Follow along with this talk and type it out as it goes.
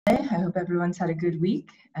I hope everyone's had a good week,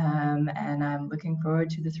 and I'm looking forward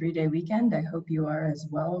to the 3-day weekend. I hope you are as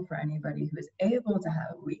well, for anybody who is able to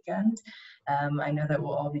have a weekend. I know that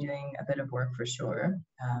we'll all be doing a bit of work for sure,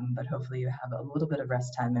 but hopefully you have a little bit of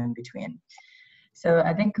rest time in between. So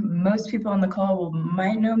I think most people on the call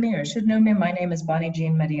might know me or should know me. My name is Bonnie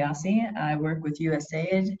Jean Mediasi. I work with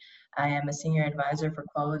USAID. I am a senior advisor for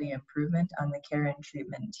quality improvement on the care and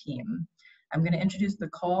treatment team. I'm going to introduce the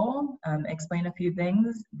call, explain a few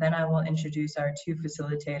things, then I will introduce our two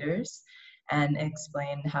facilitators and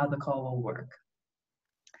explain how the call will work.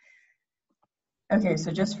 Okay,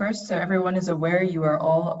 so just first, so everyone is aware, you are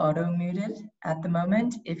all auto-muted at the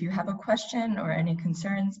moment. If you have a question or any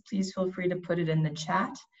concerns, please feel free to put it in the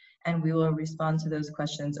chat and we will respond to those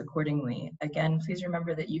questions accordingly. Again, please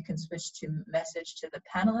remember that you can switch to message to the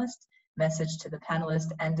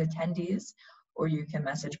panelist and attendees, or you can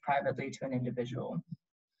message privately to an individual.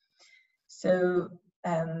 So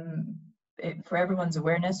for everyone's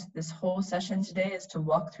awareness, this whole session today is to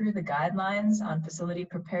walk through the guidelines on facility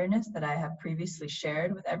preparedness that I have previously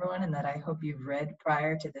shared with everyone and that I hope you've read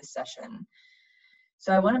prior to this session.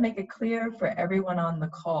 So I want to make it clear for everyone on the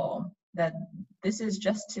call that this is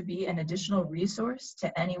just to be an additional resource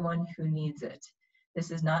to anyone who needs it.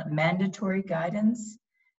 This is not mandatory guidance.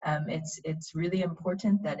 It's really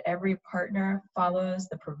important that every partner follows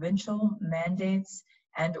the provincial mandates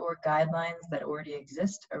and/or guidelines that already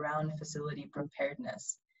exist around facility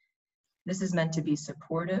preparedness. This is meant to be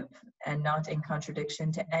supportive and not in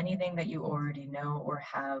contradiction to anything that you already know or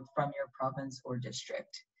have from your province or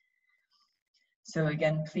district. So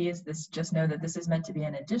again, please just know that this is meant to be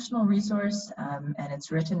an additional resource, and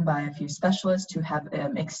it's written by a few specialists who have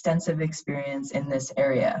extensive experience in this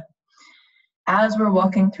area. As we're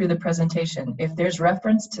walking through the presentation, if there's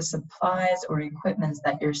reference to supplies or equipment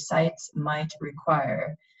that your sites might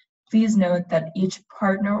require, please note that each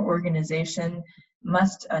partner organization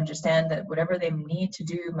must understand that whatever they need to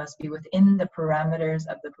do must be within the parameters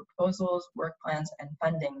of the proposals, work plans, and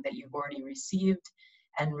funding that you've already received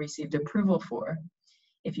and received approval for.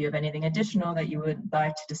 If you have anything additional that you would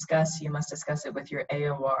like to discuss, you must discuss it with your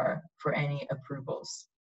AOR for any approvals.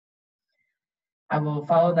 I will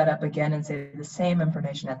follow that up again and say the same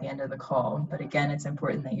information at the end of the call. But again, it's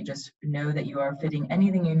important that you just know that you are fitting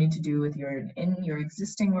anything you need to do with your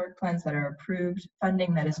existing work plans that are approved,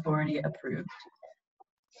 funding that is already approved.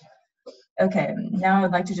 Okay, now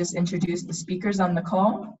I'd like to just introduce the speakers on the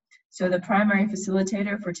call. So the primary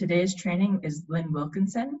facilitator for today's training is Lynn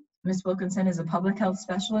Wilkinson. Ms. Wilkinson is a public health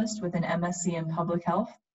specialist with an MSc in public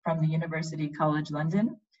health from the University College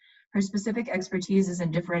London. Her specific expertise is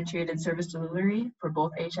in differentiated service delivery for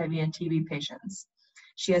both HIV and TB patients.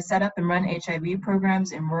 She has set up and run HIV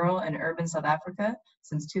programs in rural and urban South Africa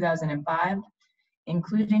since 2005,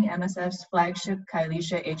 including MSF's flagship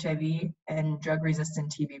Kaelisha HIV and drug-resistant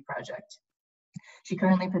TB project. She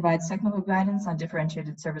currently provides technical guidance on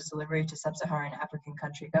differentiated service delivery to sub-Saharan African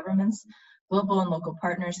country governments, global and local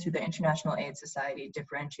partners through the International AIDS Society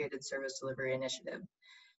Differentiated Service Delivery Initiative.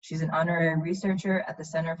 She's an honorary researcher at the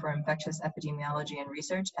Center for Infectious Epidemiology and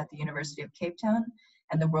Research at the University of Cape Town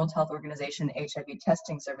and the World Health Organization HIV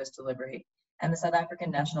Testing Service Delivery and the South African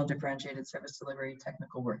National Differentiated Service Delivery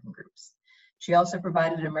Technical Working Groups. She also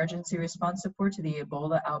provided emergency response support to the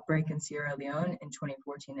Ebola outbreak in Sierra Leone in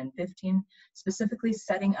 2014 and 15, specifically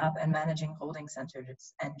setting up and managing holding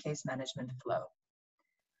centers and case management flow.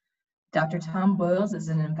 Dr. Tom Boyles is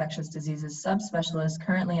an infectious diseases subspecialist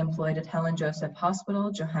currently employed at Helen Joseph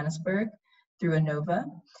Hospital, Johannesburg, through ANOVA.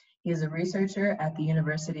 He is a researcher at the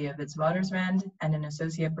University of Witwatersrand and an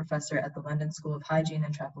associate professor at the London School of Hygiene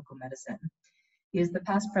and Tropical Medicine. He is the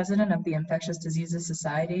past president of the Infectious Diseases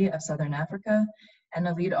Society of Southern Africa and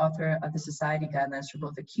a lead author of the society guidelines for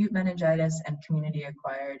both acute meningitis and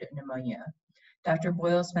community-acquired pneumonia. Dr.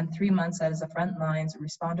 Boyle spent 3 months as a front lines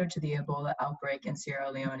responder to the Ebola outbreak in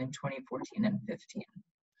Sierra Leone in 2014 and 15.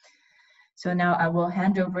 So now I will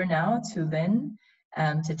hand over now to Lynn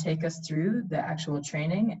to take us through the actual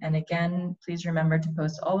training. And again, please remember to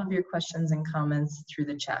post all of your questions and comments through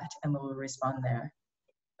the chat and we will respond there.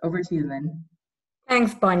 Over to you, Lynn.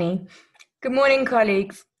 Thanks, Bonnie. Good morning,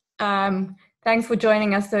 colleagues. Thanks for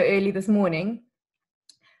joining us so early this morning.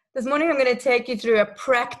 This morning, I'm going to take you through a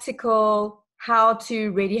practical how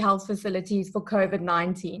to ready health facilities for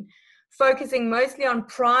COVID-19, focusing mostly on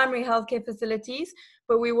primary healthcare facilities,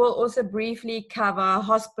 but we will also briefly cover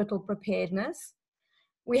hospital preparedness.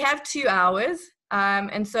 We have 2 hours,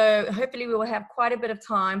 and so hopefully we will have quite a bit of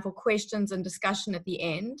time for questions and discussion at the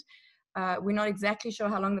end. We're not exactly sure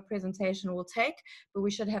how long the presentation will take, but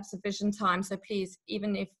we should have sufficient time. So please,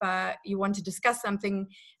 even if you want to discuss something,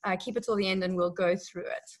 keep it till the end and we'll go through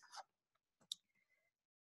it.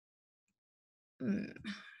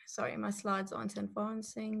 Sorry, my slides aren't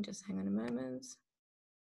advancing. Just hang on a moment.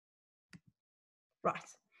 Right.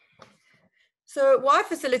 So why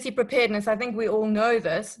facility preparedness? I think we all know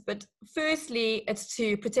this, but firstly, it's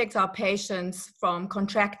to protect our patients from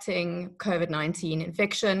contracting COVID-19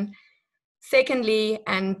 infection. Secondly,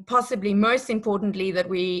 and possibly most importantly, that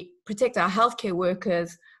we protect our healthcare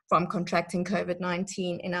workers from contracting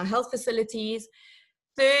COVID-19 in our health facilities.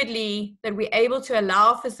 Thirdly, that we're able to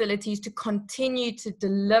allow facilities to continue to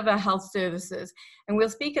deliver health services. And we'll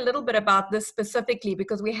speak a little bit about this specifically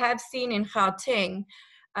because we have seen in Gauteng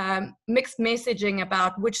mixed messaging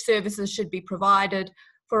about which services should be provided.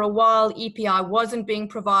 For a while, EPI wasn't being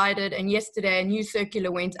provided, and yesterday a new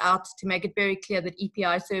circular went out to make it very clear that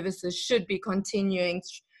EPI services should be continuing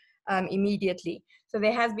immediately. So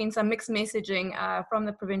there has been some mixed messaging from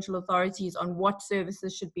the provincial authorities on what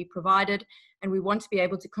services should be provided, and we want to be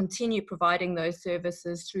able to continue providing those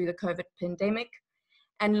services through the COVID pandemic.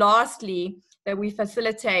 And lastly, that we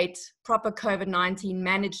facilitate proper COVID-19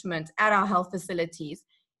 management at our health facilities,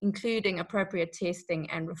 including appropriate testing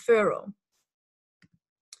and referral.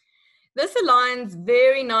 This aligns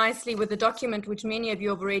very nicely with the document which many of you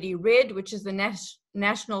have already read, which is the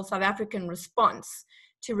National South African Response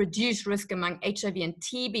to Reduce Risk Among HIV and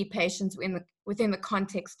TB Patients within the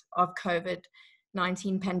context of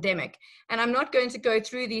COVID-19 pandemic. And I'm not going to go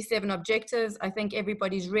through these 7 objectives. I think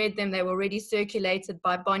everybody's read them. They were already circulated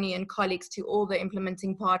by Bonnie and colleagues to all the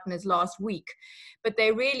implementing partners last week. But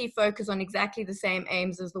they really focus on exactly the same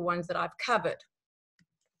aims as the ones that I've covered.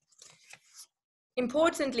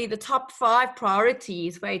 Importantly, the top 5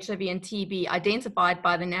 priorities for HIV and TB identified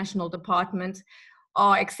by the National Department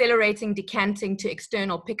are accelerating decanting to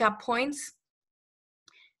external pickup points.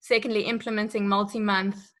 Secondly, implementing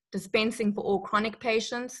multi-month dispensing for all chronic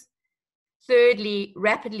patients. Thirdly,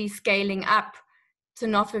 rapidly scaling up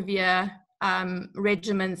tenofovir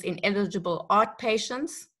regimens in eligible ART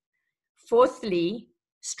patients. Fourthly,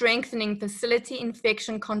 strengthening facility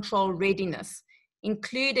infection control readiness,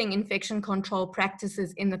 including infection control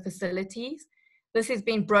practices in the facilities. This has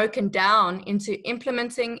been broken down into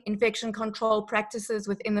implementing infection control practices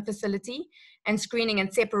within the facility and screening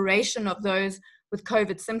and separation of those with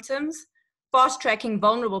COVID symptoms, fast-tracking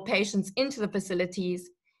vulnerable patients into the facilities,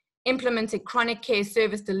 implementing chronic care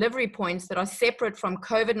service delivery points that are separate from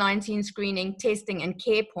COVID-19 screening, testing, and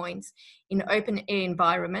care points in open-air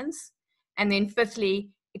environments, and then fifthly,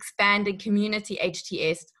 expanding community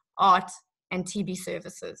HTS, ART, and TB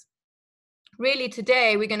services. Really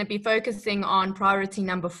today, we're going to be focusing on priority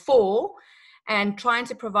number 4 and trying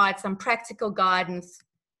to provide some practical guidance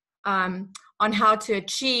on how to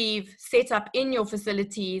achieve setup in your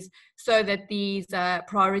facilities so that these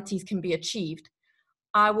priorities can be achieved.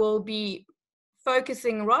 I will be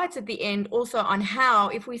focusing right at the end also on how,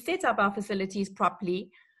 if we set up our facilities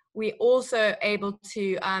properly, we're also able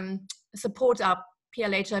to support our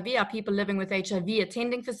PLHIV, our people living with HIV,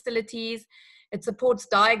 attending facilities. It supports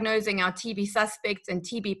diagnosing our TB suspects and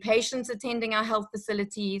TB patients attending our health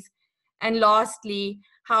facilities. And lastly,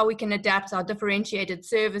 how we can adapt our differentiated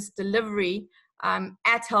service delivery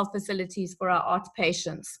at health facilities for our ART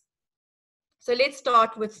patients. So let's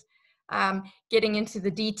start with getting into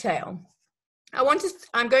the detail.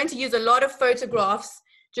 I'm going to use a lot of photographs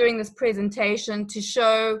during this presentation to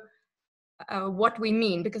show what we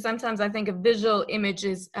mean, because sometimes I think a visual image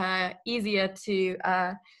is easier to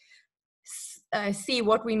see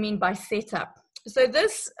what we mean by setup. So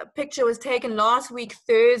this picture was taken last week,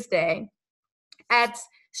 Thursday, at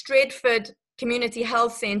Stretford Community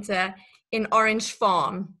Health Centre in Orange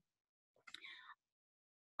Farm.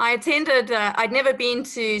 I attended, I'd never been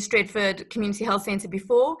to Stretford Community Health Centre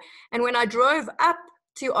before, and when I drove up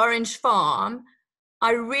to Orange Farm,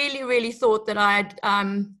 I really thought that I'd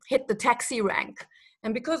hit the taxi rank.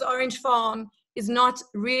 And because Orange Farm is not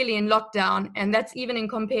really in lockdown, and that's even in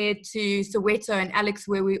compared to Soweto and Alex,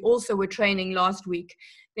 where we also were training last week,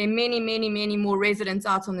 there are many more residents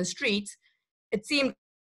out on the street. It seemed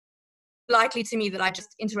likely to me that I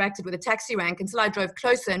just interacted with a taxi rank until I drove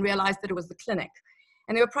closer and realized that it was the clinic.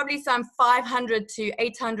 And there were probably some 500 to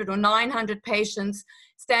 800 or 900 patients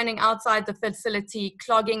standing outside the facility,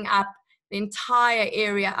 clogging up the entire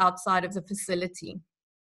area outside of the facility.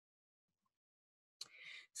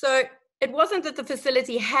 So it wasn't that the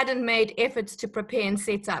facility hadn't made efforts to prepare and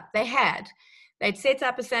set up. They had. They'd set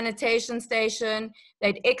up a sanitation station,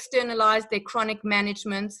 they'd externalized their chronic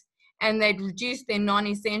management, and they'd reduced their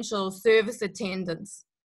non-essential service attendance.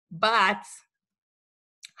 but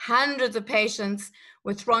hundreds of patients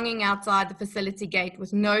were thronging outside the facility gate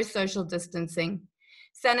with no social distancing.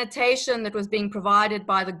 Sanitation that was being provided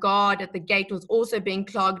by the guard at the gate was also being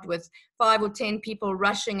clogged with 5 or 10 people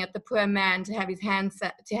rushing at the poor man to have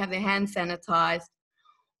their hands sanitized.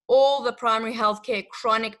 All the primary healthcare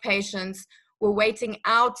chronic patients were waiting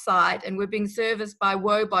outside and were being serviced by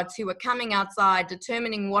wobots who were coming outside,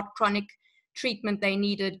 determining what chronic treatment they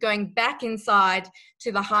needed, going back inside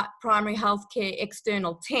to the primary healthcare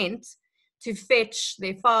external tent to fetch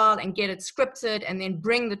their file and get it scripted and then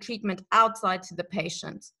bring the treatment outside to the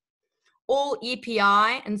patient. All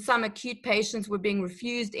EPI and some acute patients were being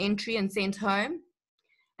refused entry and sent home.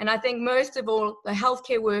 And I think most of all, the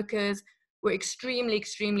healthcare workers were extremely,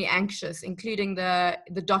 extremely anxious, including the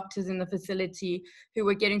doctors in the facility who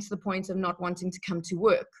were getting to the point of not wanting to come to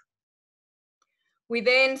work. We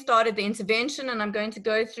then started the intervention, and I'm going to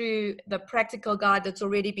go through the practical guide that's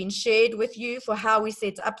already been shared with you for how we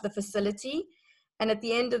set up the facility. And at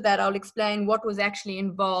the end of that, I'll explain what was actually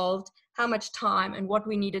involved, how much time, and what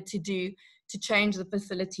we needed to do to change the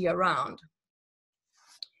facility around.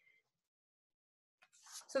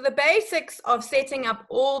 So the basics of setting up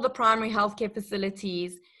all the primary healthcare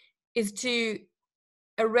facilities is to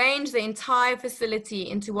arrange the entire facility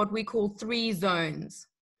into what we call 3 zones.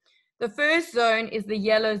 The first zone is the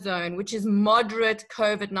yellow zone, which is moderate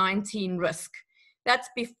COVID-19 risk. That's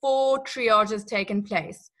before triage has taken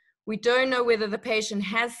place. We don't know whether the patient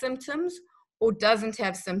has symptoms or doesn't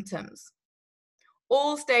have symptoms.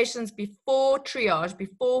 All stations before triage,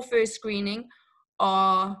 before first screening,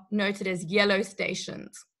 are noted as yellow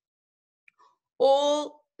stations.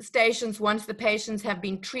 All stations, once the patients have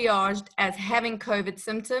been triaged as having COVID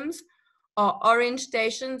symptoms, are orange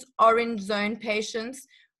stations, orange zone patients.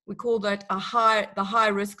 We call that the high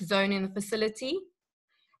risk zone in the facility.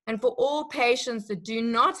 And for all patients that do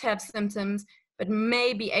not have symptoms but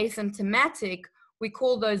may be asymptomatic, we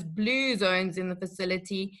call those blue zones in the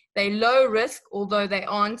facility. They're low risk, although they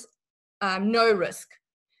aren't no risk.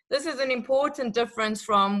 This is an important difference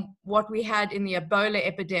from what we had in the Ebola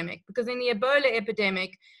epidemic, because in the Ebola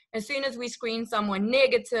epidemic, as soon as we screened someone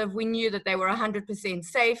negative, we knew that they were 100%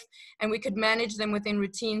 safe and we could manage them within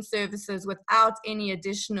routine services without any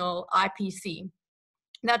additional IPC.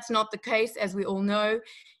 That's not the case, as we all know,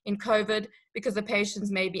 in COVID, because the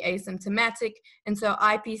patients may be asymptomatic. And so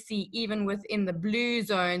IPC, even within the blue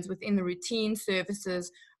zones, within the routine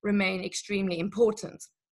services, remain extremely important.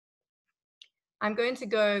 I'm going to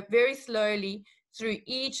go very slowly through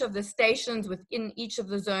each of the stations within each of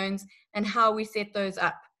the zones and how we set those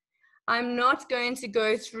up. I'm not going to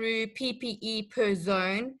go through PPE per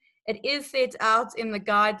zone. It is set out in the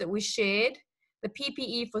guide that we shared. The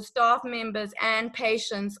PPE for staff members and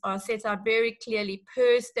patients are set out very clearly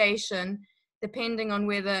per station, depending on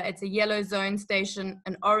whether it's a yellow zone station,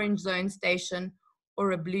 an orange zone station,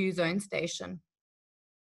 or a blue zone station.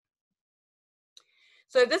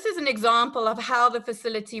 So this is an example of how the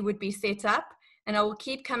facility would be set up, and I will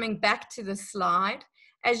keep coming back to the slide.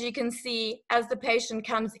 As you can see, as the patient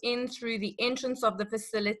comes in through the entrance of the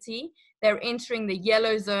facility, they're entering the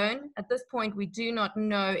yellow zone. At this point, we do not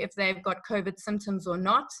know if they've got COVID symptoms or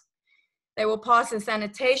not. They will pass a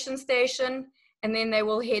sanitation station, and then they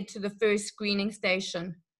will head to the first screening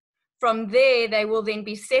station. From there, they will then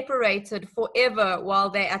be separated forever while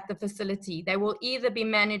they're at the facility. They will either be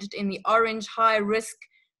managed in the orange high-risk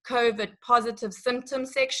COVID positive symptom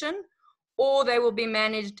section, or they will be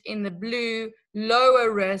managed in the blue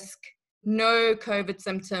lower risk, no COVID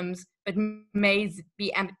symptoms, but may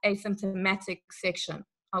be asymptomatic section.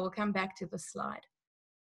 I will come back to the slide.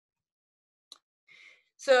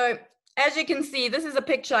 So as you can see, this is a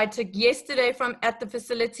picture I took yesterday at the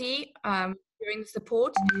facility during the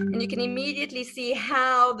support, and you can immediately see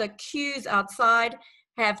how the queues outside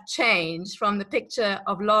have changed from the picture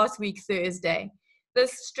of last week Thursday.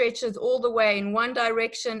 This stretches all the way in one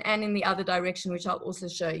direction and in the other direction, which I'll also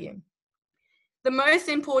show you. The most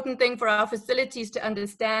important thing for our facilities to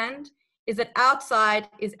understand is that outside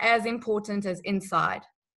is as important as inside.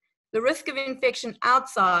 The risk of infection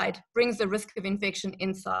outside brings the risk of infection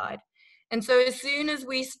inside. And so as soon as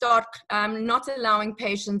we start not allowing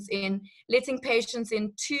patients in, letting patients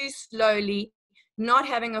in too slowly, not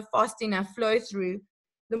having a fast enough flow through,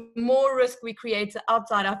 the more risk we create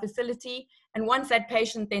outside our facility. And once that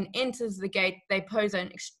patient then enters the gate, they pose a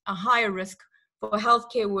higher risk for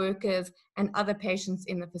healthcare workers and other patients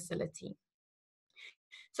in the facility.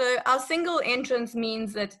 So our single entrance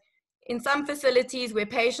means that in some facilities where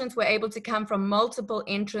patients were able to come from multiple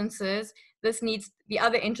entrances, the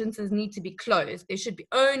other entrances need to be closed. There should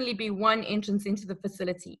only be one entrance into the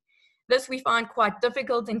facility. This we find quite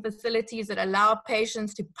difficult in facilities that allow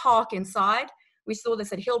patients to park inside. We saw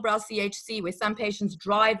this at Hillbrow CHC, where some patients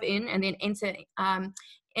drive in and then enter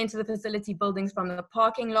the facility buildings from the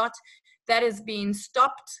parking lot. That has been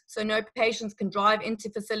stopped, so no patients can drive into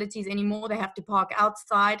facilities anymore. They have to park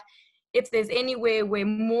outside. If there's anywhere where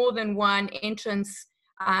more than one entrance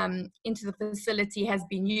into the facility has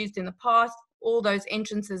been used in the past, all those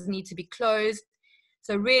entrances need to be closed.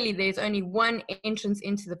 So really, there's only one entrance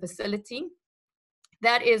into the facility.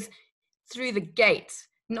 That is through the gate,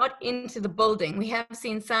 not into the building. We have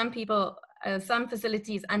seen some people, some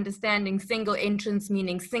facilities understanding single entrance,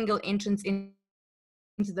 meaning single entrance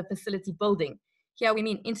into the facility building. Here we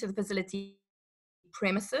mean into the facility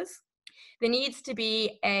premises. There needs to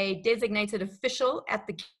be a designated official at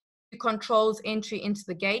the who controls entry into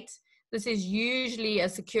the gate. This is usually a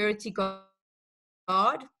security guard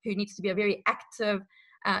who needs to be a very active,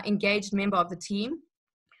 engaged member of the team.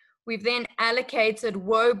 We've then allocated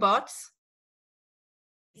wobots.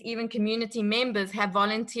 Even community members have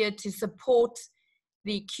volunteered to support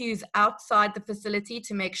the queues outside the facility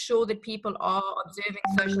to make sure that people are observing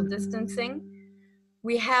social distancing.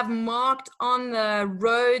 We have marked on the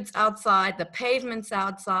roads outside, the pavements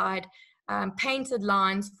outside, painted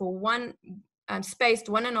lines for spaced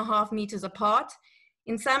 1.5 meters apart.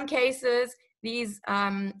 In some cases, these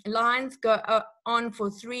lines go on for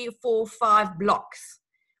 3, 4, 5 blocks,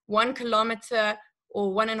 1 kilometer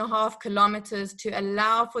or 1.5 kilometers, to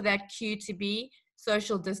allow for that queue to be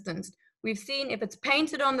social distanced. We've seen if it's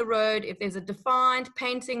painted on the road, if there's a defined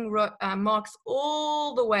painting marks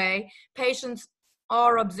all the way, patients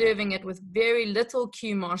are observing it with very little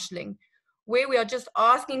queue marshalling. Where we are just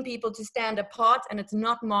asking people to stand apart and it's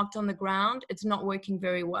not marked on the ground, it's not working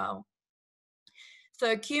very well.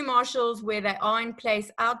 So queue marshals where they are in place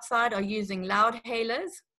outside are using loud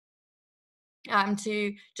hailers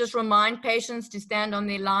to just remind patients to stand on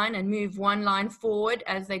their line and move one line forward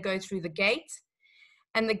as they go through the gate.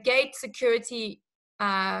 And the gate security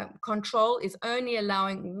control is only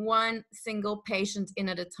allowing one single patient in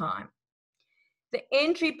at a time. The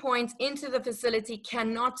entry point into the facility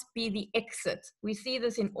cannot be the exit. We see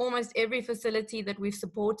this in almost every facility that we've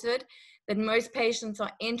supported, that most patients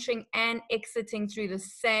are entering and exiting through the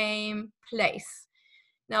same place.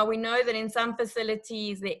 Now, we know that in some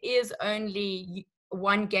facilities, there is only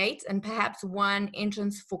one gate and perhaps one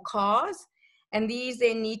entrance for cars, and these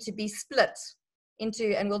then need to be split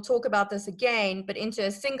into, and we'll talk about this again, but into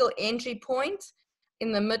a single entry point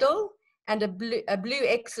in the middle and a blue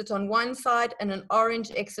exit on one side and an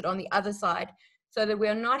orange exit on the other side, so that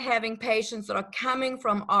we're not having patients that are coming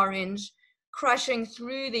from orange crushing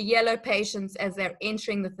through the yellow patients as they're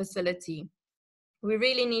entering the facility. We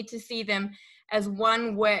really need to see them as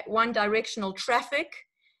one directional traffic,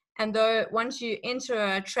 and though once you enter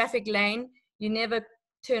a traffic lane, you never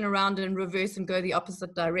turn around and reverse and go the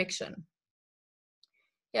opposite direction.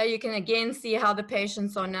 Here you can again see how the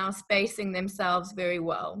patients are now spacing themselves very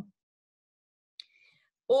well.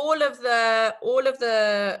 All of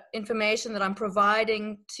the information that I'm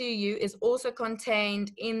providing to you is also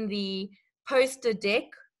contained in the poster deck,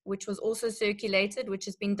 which was also circulated, which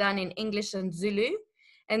has been done in English and Zulu.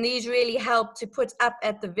 And these really help to put up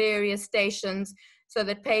at the various stations so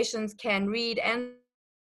that patients can read and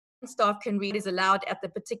staff can read is allowed at the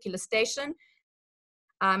particular station,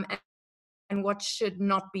 and what should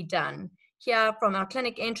not be done. Here from our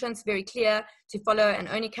clinic entrance, very clear to follow and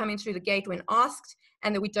only come in through the gate when asked,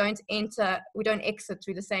 and that we don't exit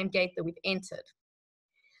through the same gate that we've entered.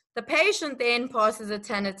 The patient then passes a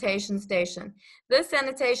sanitation station. This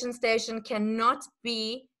sanitation station cannot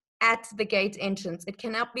be at the gate entrance. It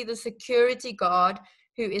cannot be the security guard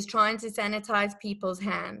who is trying to sanitize people's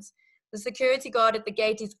hands. The security guard at the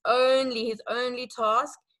gate his only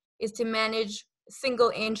task is to manage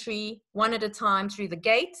single entry, one at a time through the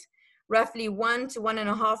gate. Roughly 1 to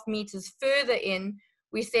 1.5 meters further in,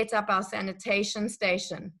 we set up our sanitation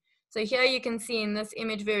station. So here you can see in this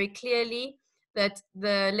image very clearly that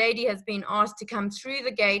the lady has been asked to come through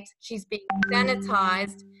the gate. She's being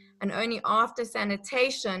sanitized, and only after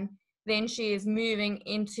sanitation, then she is moving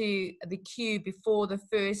into the queue before the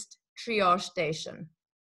first triage station.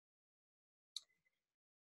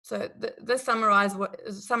 So this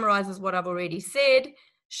summarizes what I've already said.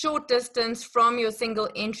 Short distance from your single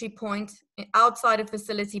entry point outside of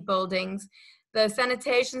facility buildings. The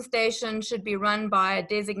sanitation station should be run by a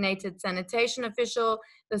designated sanitation official.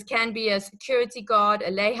 This can be a security guard, a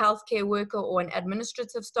lay healthcare worker, or an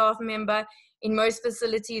administrative staff member. In most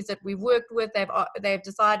facilities that we've worked with, they've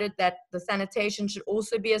decided that the sanitation should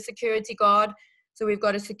also be a security guard. So we've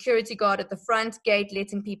got a security guard at the front gate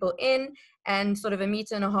letting people in, and sort of 1.5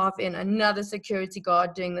 meters in, another security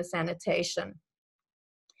guard doing the sanitation.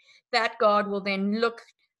 That guard will then look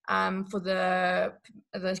for the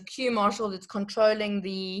queue marshal that's controlling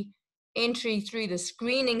the entry through the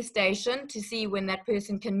screening station to see when that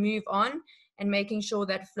person can move on, and making sure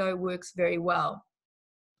that flow works very well.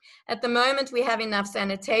 At the moment, we have enough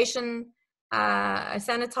sanitizer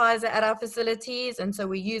at our facilities, and so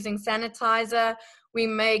we're using sanitizer. We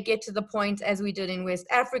may get to the point, as we did in West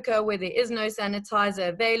Africa, where there is no sanitizer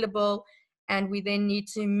available, and we then need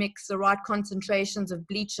to mix the right concentrations of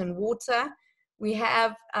bleach and water. We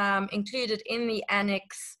have included in the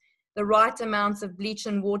annex the right amounts of bleach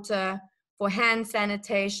and water for hand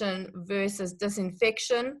sanitation versus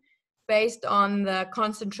disinfection based on the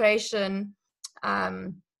concentration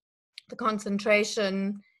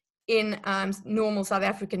in normal South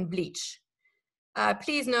African bleach.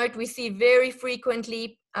 Please note, we see very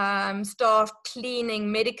frequently staff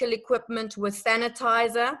cleaning medical equipment with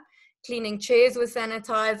sanitizer, cleaning chairs with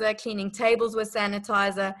sanitizer, cleaning tables with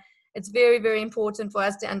sanitizer. It's very, very important for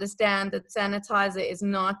us to understand that sanitizer is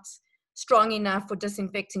not strong enough for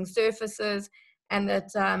disinfecting surfaces, and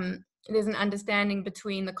that there's an understanding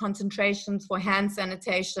between the concentrations for hand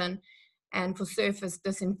sanitation and for surface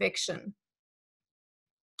disinfection.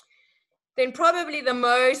 Then probably the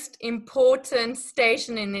most important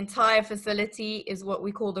station in the entire facility is what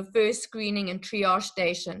we call the first screening and triage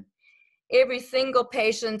station. Every single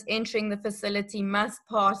patient entering the facility must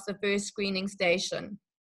pass the first screening station.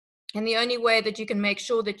 And the only way that you can make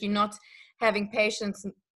sure that you're not having patients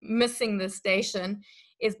missing this station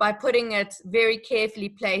is by putting it very carefully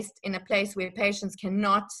placed in a place where patients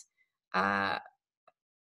cannot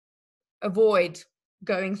avoid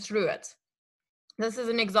going through it. This is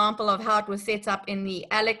an example of how it was set up in the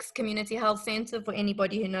Alex Community Health Center, for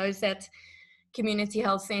anybody who knows that community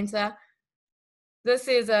health center. This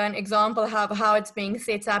is an example of how it's being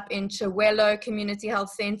set up in Chiwelo Community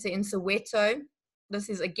Health Center in Soweto. This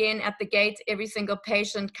is again at the gate. Every single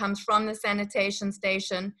patient comes from the sanitation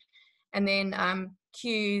station and then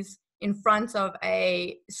queues in front of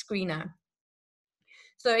a screener.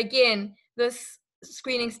 So again, this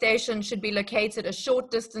screening station should be located a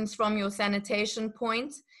short distance from your sanitation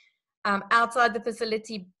point, outside the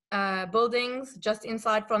facility buildings, just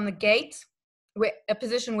inside from the gate, a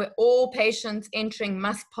position where all patients entering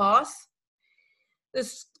must pass. The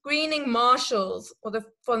screening marshals, or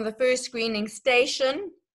from the first screening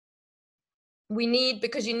station,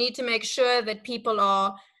 because you need to make sure that people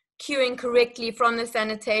are queuing correctly from the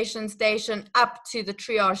sanitation station up to the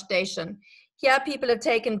triage station. Here, people have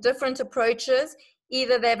taken different approaches.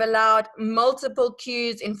 Either they've allowed multiple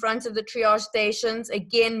queues in front of the triage stations,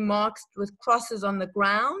 again marked with crosses on the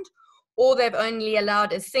ground, or they've only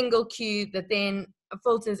allowed a single queue that then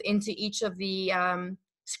filters into each of the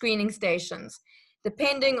screening stations.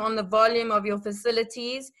 Depending on the volume of your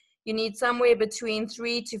facilities, you need somewhere between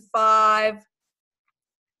 3 to 5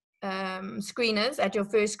 screeners at your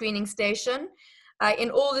first screening station. In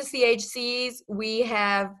all the CHCs,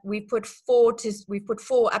 we've put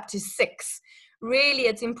 4 up to 6. Really,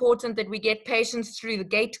 it's important that we get patients through the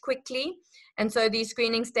gate quickly, and so these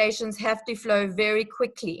screening stations have to flow very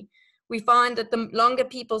quickly. We find that the longer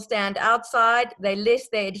people stand outside, the less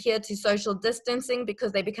they adhere to social distancing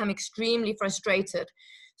because they become extremely frustrated.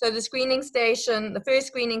 So the screening station, the first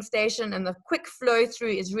screening station, and the quick flow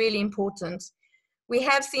through is really important. We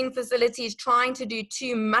have seen facilities trying to do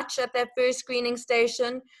too much at that first screening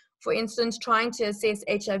station, for instance, trying to assess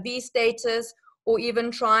HIV status, or even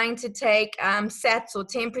trying to take SATs or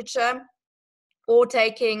temperature, or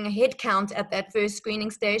taking head count at that first screening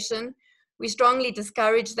station. We strongly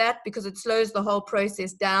discourage that because it slows the whole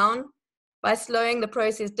process down. By slowing the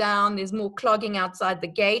process down, there's more clogging outside the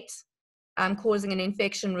gate, causing an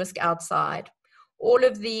infection risk outside. All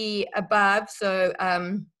of the above, so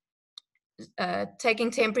taking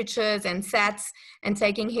temperatures and SATs and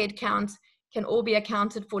taking head count, can all be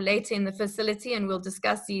accounted for later in the facility, and we'll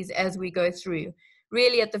discuss these as we go through.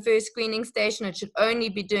 Really, at the first screening station, it should only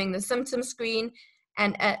be doing the symptom screen,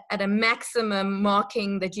 and at a maximum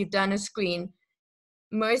marking that you've done a screen.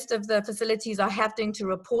 Most of the facilities are having to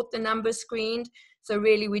report the number screened, so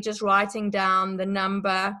really we're just writing down the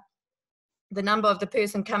number of the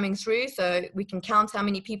person coming through, so we can count how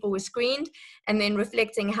many people were screened, and then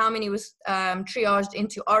reflecting how many was triaged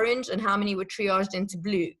into orange and how many were triaged into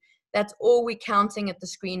blue. That's all we're counting at the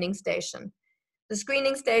screening station. The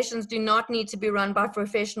screening stations do not need to be run by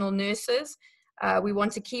professional nurses. We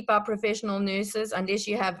want to keep our professional nurses unless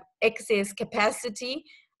you have excess capacity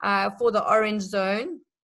for the orange zone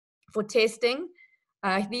for testing.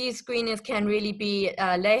 These screeners can really be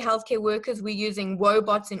lay healthcare workers. We're using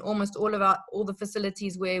robots in almost all the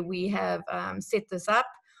facilities where we have set this up,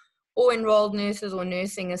 or enrolled nurses or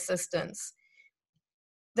nursing assistants.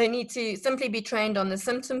 They need to simply be trained on the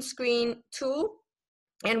symptom screen tool,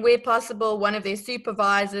 and where possible, one of their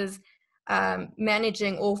supervisors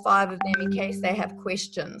managing all 5 of them in case they have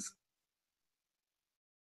questions.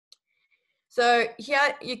 So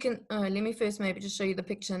here you can, let me first maybe just show you the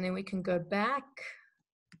picture and then we can go back.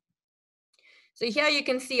 So here you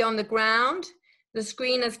can see on the ground, the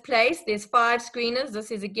screeners placed. There's 5 screeners.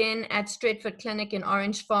 This is again at Stretford Clinic in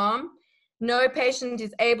Orange Farm. No patient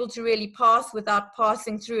is able to really pass without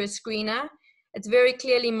passing through a screener. It's very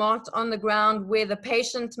clearly marked on the ground where the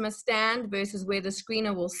patient must stand versus where the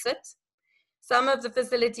screener will sit. Some of the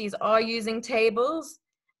facilities are using tables.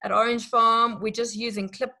 At Orange Farm, we're just using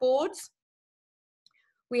clipboards.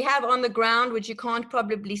 We have on the ground, which you can't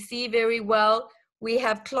probably see very well, we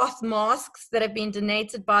have cloth masks that have been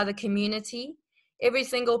donated by the community. Every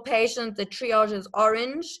single patient that triages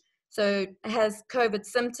orange, so has COVID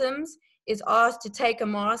symptoms, is asked to take a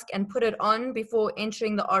mask and put it on before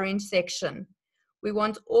entering the orange section. We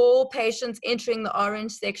want all patients entering the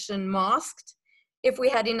orange section masked. If we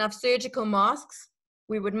had enough surgical masks,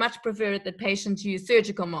 we would much prefer it that patients use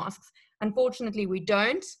surgical masks. Unfortunately, we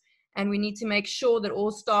don't, and we need to make sure that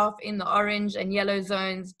all staff in the orange and yellow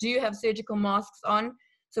zones do have surgical masks on.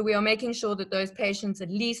 So we are making sure that those patients at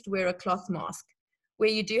least wear a cloth mask. Where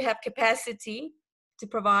you do have capacity to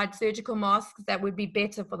provide surgical masks, that would be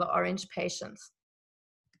better for the orange patients.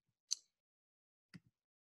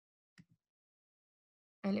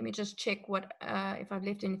 And let me just check what if I've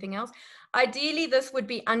left anything else. Ideally, this would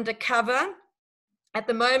be undercover. At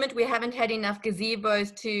the moment, we haven't had enough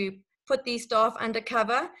gazebos to put these staff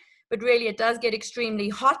undercover, but really it does get extremely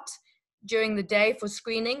hot during the day for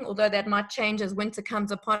screening, although that might change as winter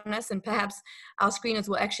comes upon us and perhaps our screeners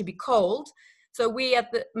will actually be cold. So we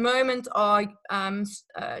at the moment are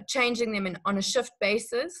changing them on a shift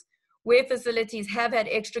basis. Where facilities have had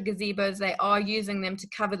extra gazebos, they are using them to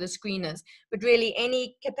cover the screeners. But really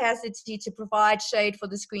any capacity to provide shade for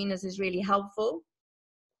the screeners is really helpful.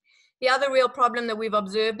 The other real problem that we've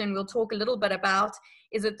observed, and we'll talk a little bit about,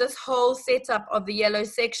 is that this whole setup of the yellow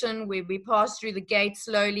section where we pass through the gate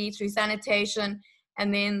slowly, through sanitation,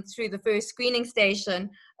 and then through the first screening station,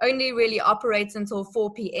 only really operates until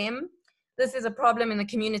 4 p.m. This is a problem in the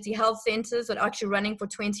community health centers that are actually running for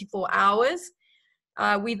 24 hours.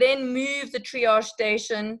 We then move the triage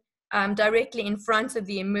station directly in front of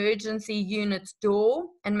the emergency unit's door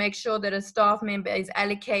and make sure that a staff member is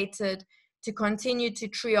allocated to continue to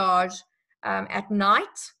triage at night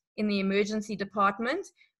in the emergency department,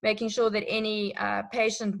 making sure that any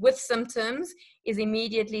patient with symptoms is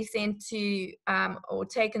immediately sent to or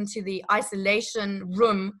taken to the isolation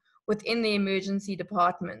room within the emergency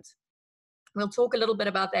department. We'll talk a little bit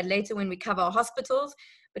about that later when we cover our hospitals,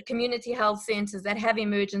 but community health centers that have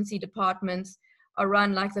emergency departments are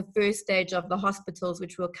run like the first stage of the hospitals,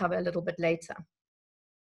 which we'll cover a little bit later.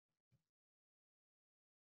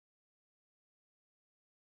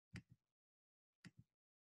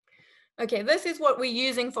 Okay, this is what we're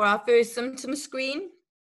using for our first symptom screen.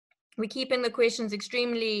 We're keeping the questions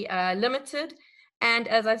extremely limited. And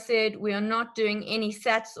as I said, we are not doing any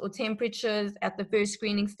SATs or temperatures at the first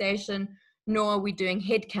screening station, nor are we doing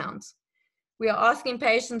head counts. We are asking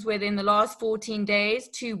patients whether in the last 14 days,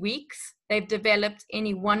 2 weeks, they've developed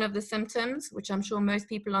any one of the symptoms, which I'm sure most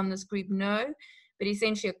people on this group know, but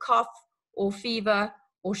essentially a cough or fever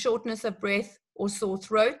or shortness of breath or sore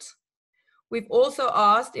throat. We've also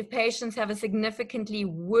asked if patients have a significantly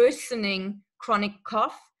worsening chronic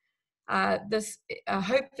cough.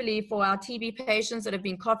 Hopefully for our TB patients that have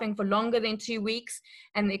been coughing for longer than 2 weeks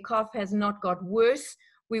and their cough has not got worse,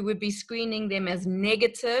 we would be screening them as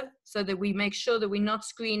negative so that we make sure that we're not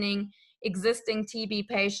screening existing TB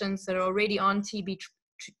patients that are already on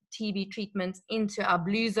TB treatments into our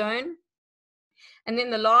blue zone. And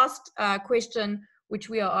then the last question which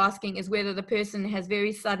we are asking is whether the person has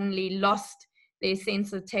very suddenly lost their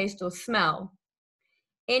sense of taste or smell.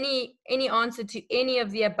 Any answer to any of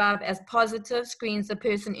the above as positive screens the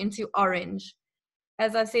person into orange.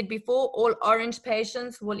 As I said before, all orange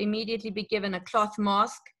patients will immediately be given a cloth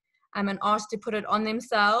mask and asked to put it on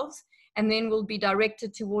themselves, and then will be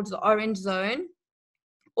directed towards the orange zone.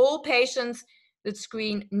 All patients that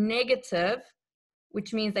screen negative,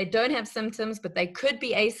 which means they don't have symptoms, but they could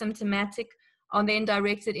be asymptomatic, are then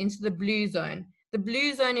directed into the blue zone. The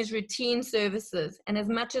blue zone is routine services, and as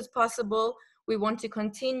much as possible, we want to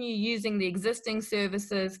continue using the existing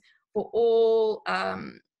services for all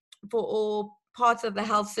parts of the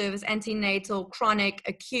health service, antenatal, chronic,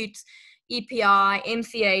 acute, EPI,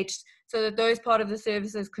 MCH, so that those part of the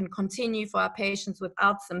services can continue for our patients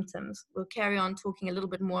without symptoms. We'll carry on talking a little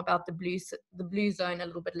bit more about the blue zone a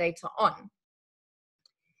little bit later on.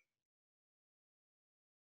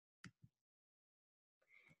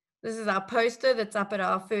 This is our poster that's up at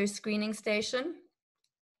our first screening station.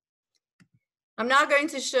 I'm now going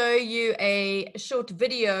to show you a short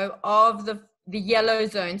video of the yellow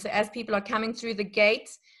zone. So as people are coming through the gate,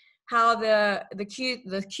 how the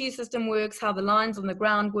queue system works, how the lines on the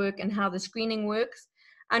ground work, and how the screening works.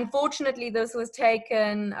 Unfortunately, this was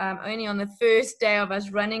taken only on the first day of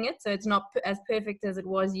us running it, so it's not as perfect as it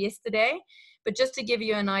was yesterday. But just to give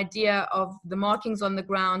you an idea of the markings on the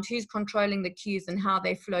ground, who's controlling the queues and how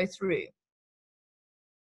they flow through.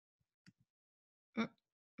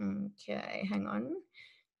 Okay, hang on.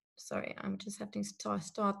 Sorry, I'm just having to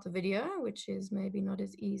start the video, which is maybe not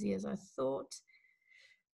as easy as I thought.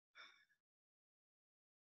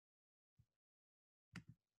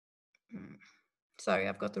 Sorry,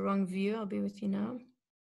 I've got the wrong view. I'll be with you now.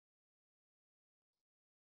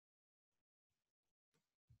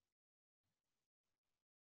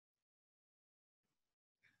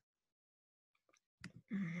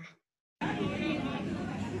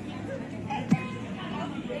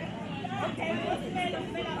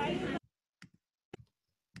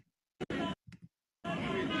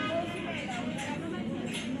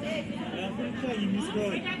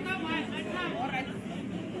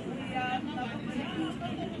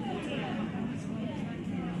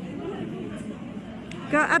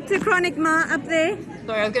 Go up to chronic, Ma, up there.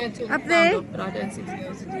 Sorry, I was going to turn up the there. sound off, but I don't seem to be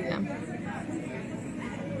able to do that.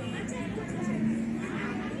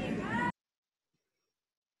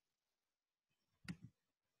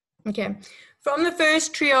 Okay, from the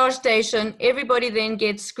first triage station, everybody then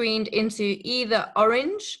gets screened into either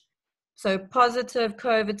orange, so positive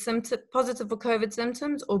for COVID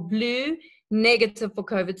symptoms, or blue, negative for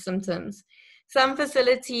COVID symptoms. Some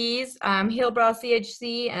facilities, Hillbrow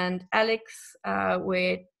CHC and Alex,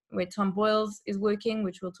 where Tom Boyles is working,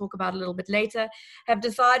 which we'll talk about a little bit later, have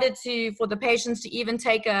decided for the patients to even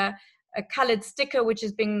take a colored sticker, which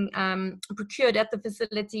is being procured at the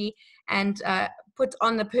facility, and put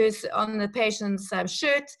on the patient's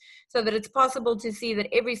shirt, so that it's possible to see that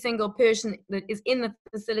every single person that is in the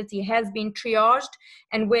facility has been triaged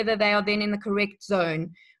and whether they are then in the correct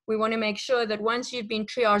zone. We want to make sure that once you've been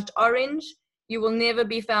triaged orange, you will never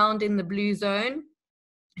be found in the blue zone.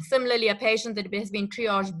 Similarly, a patient that has been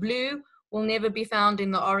triaged blue will never be found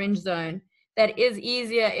in the orange zone. That is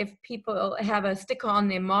easier if people have a sticker on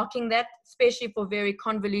there marking that, especially for very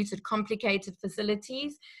convoluted, complicated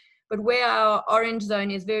facilities. But where our orange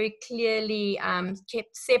zone is very clearly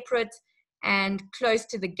kept separate and close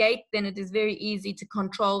to the gate, then it is very easy to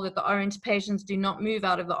control that the orange patients do not move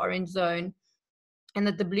out of the orange zone and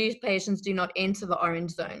that the blue patients do not enter the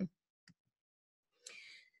orange zone.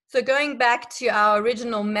 So going back to our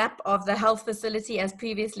original map of the health facility as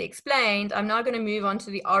previously explained, I'm now going to move on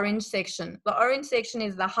to the orange section. The orange section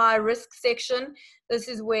is the high risk section. This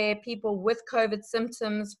is where people with COVID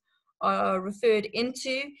symptoms are referred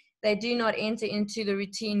into. They do not enter into the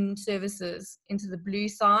routine services, into the blue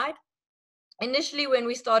side. Initially, when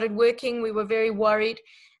we started working, we were very worried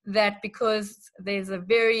that because there's a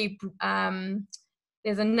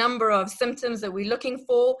number of symptoms that we're looking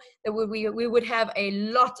for, that we would have a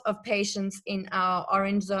lot of patients in our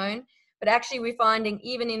orange zone. But actually we're finding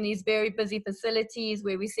even in these very busy facilities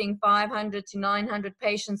where we're seeing 500 to 900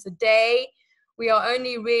 patients a day, we are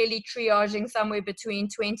only really triaging somewhere between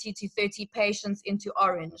 20 to 30 patients into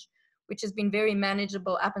orange, which has been very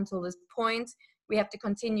manageable up until this point. We have to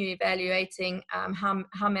continue evaluating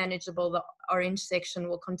how manageable the orange section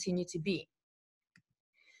will continue to be.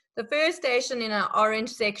 The first station in our orange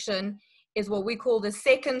section is what we call the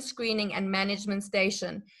second screening and management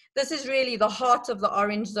station. This is really the heart of the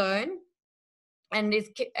orange zone and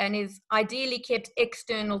is ideally kept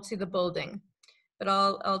external to the building. But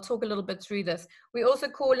I'll talk a little bit through this. We're also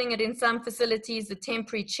calling it in some facilities the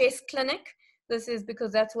temporary chest clinic. This is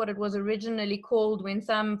because that's what it was originally called when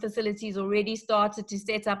some facilities already started to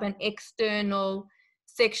set up an external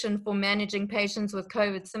section for managing patients with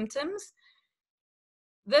COVID symptoms.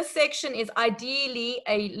 This section is ideally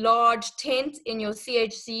a large tent in your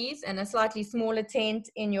CHCs and a slightly smaller tent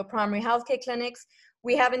in your primary healthcare clinics.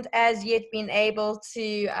 We haven't as yet been able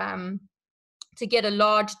to get a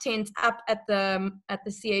large tent up at the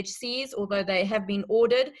CHCs, although they have been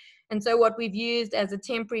ordered. And so what we've used as a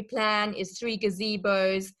temporary plan is 3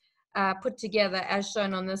 gazebos put together as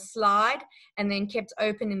shown on this slide and then kept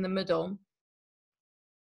open in the middle.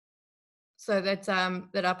 so that,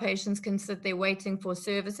 that our patients can sit there waiting for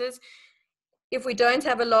services. If we don't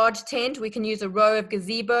have a large tent, we can use a row of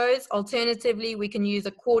gazebos. Alternatively, we can use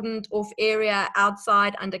a cordoned off area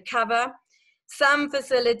outside under cover. Some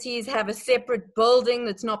facilities have a separate building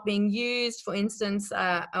that's not being used, for instance,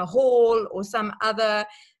 a hall or some other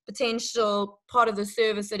potential part of the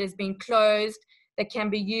service that has been closed that can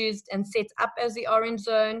be used and set up as the orange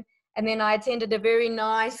zone. And then I attended a very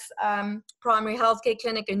nice primary healthcare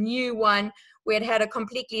clinic, a new one, where it had a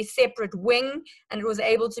completely separate wing and it was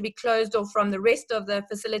able to be closed off from the rest of the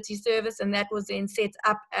facility service, and that was then set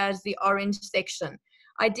up as the orange section.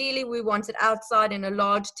 Ideally, we want it outside in a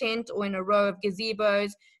large tent or in a row of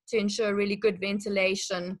gazebos to ensure really good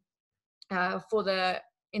ventilation for the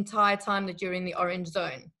entire time that you're in the orange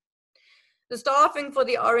zone. The staffing for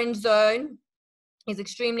the orange zone is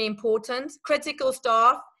extremely important. Critical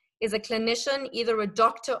staff is a clinician, either a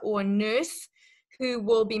doctor or a nurse, who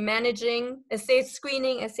will be managing,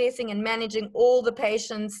 screening, assessing, and managing all the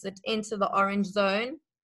patients that enter the orange zone.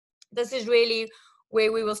 This is really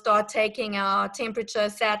where we will start taking our temperature,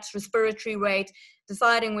 SATs, respiratory rate,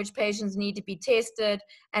 deciding which patients need to be tested,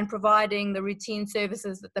 and providing the routine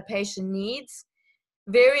services that the patient needs.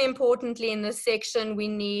 Very importantly, in this section, we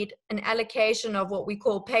need an allocation of what we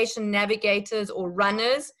call patient navigators or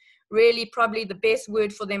runners. Really, probably the best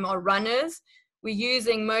word for them are runners. We're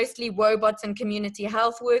using mostly wobots and community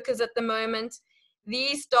health workers at the moment.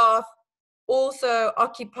 These staff also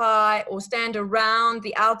occupy or stand around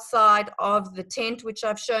the outside of the tent, which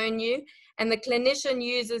I've shown you, and the clinician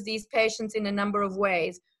uses these patients in a number of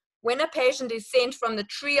ways. When a patient is sent from the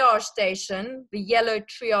triage station, the yellow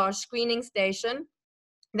triage screening station,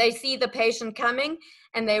 they see the patient coming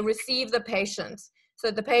and they receive the patient. So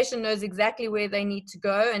the patient knows exactly where they need to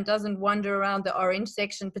go and doesn't wander around the orange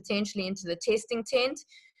section, potentially into the testing tent.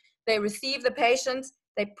 They receive the patients,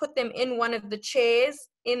 they put them in one of the chairs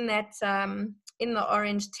in that in the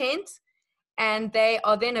orange tent, and they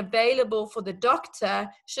are then available for the doctor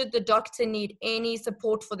should the doctor need any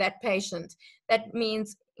support for that patient. That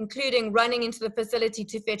means including running into the facility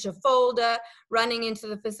to fetch a folder, running into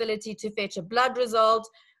the facility to fetch a blood result,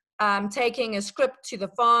 taking a script to the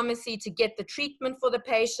pharmacy to get the treatment for the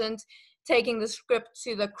patient, taking the script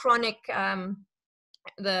to the chronic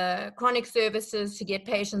services to get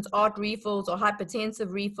patients ART refills or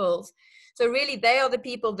hypertensive refills. So really, they are the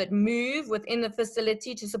people that move within the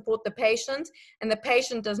facility to support the patient, and the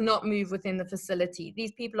patient does not move within the facility.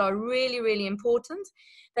 These people are really, really important.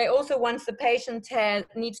 They also, once the patient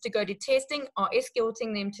needs to go to testing, are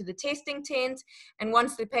escorting them to the testing tent, and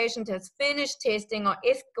once the patient has finished testing, are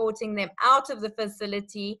escorting them out of the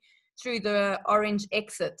facility through the orange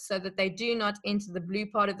exit, so that they do not enter the blue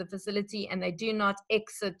part of the facility and they do not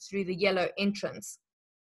exit through the yellow entrance.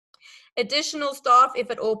 Additional staff,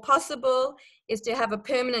 if at all possible, is to have a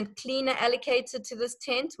permanent cleaner allocated to this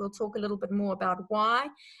tent. We'll talk a little bit more about why,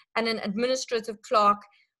 and an administrative clerk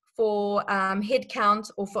for head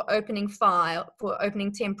count or for opening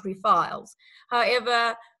temporary files.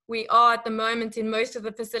 However, we are at the moment in most of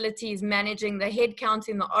the facilities managing the head count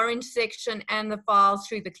in the orange section and the files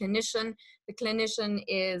through the clinician. The clinician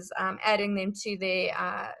is adding them to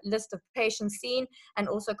their list of patients seen and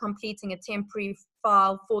also completing a temporary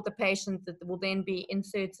file for the patient that will then be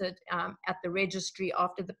inserted at the registry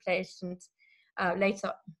after the patient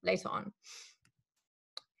later on.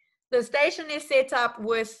 The station is set up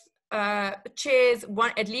with chairs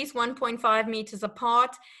at least 1.5 meters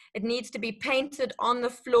apart. It needs to be painted on the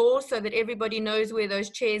floor so that everybody knows where those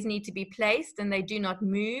chairs need to be placed and they do not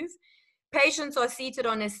move. Patients are seated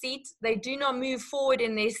on a seat. They do not move forward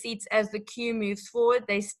in their seats as the queue moves forward.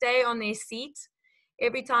 They stay on their seat.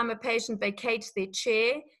 Every time a patient vacates their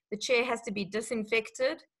chair, the chair has to be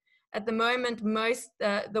disinfected. At the moment, most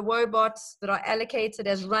the wobots that are allocated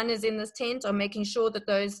as runners in this tent are making sure that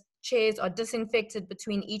those chairs are disinfected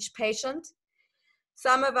between each patient.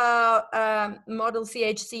 Some of our model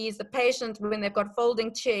CHCs, the patient, when they've got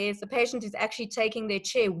folding chairs, the patient is actually taking their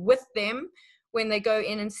chair with them when they go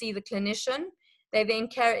in and see the clinician. They then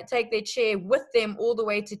take their chair with them all the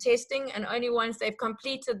way to testing, and only once they've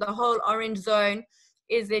completed the whole orange zone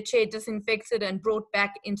is their chair disinfected and brought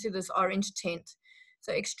back into this orange tent.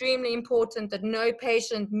 So extremely important that no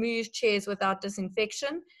patient moves chairs without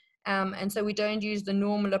disinfection. And so we don't use the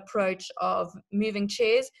normal approach of moving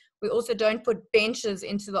chairs. We also don't put benches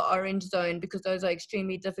into the orange zone because those are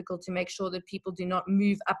extremely difficult to make sure that people do not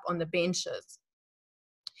move up on the benches.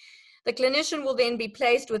 The clinician will then be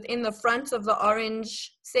placed within the front of the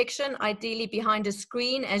orange section, ideally behind a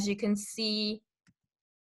screen, as you can see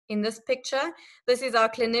in this picture. This is our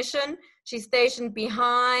clinician. She's stationed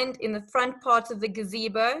behind in the front part of the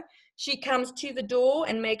gazebo. she comes to the door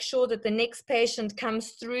and makes sure that the next patient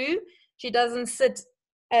comes through. She doesn't sit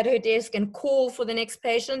at her desk and call for the next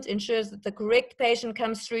patient, ensures that the correct patient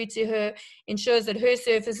comes through to her, ensures that her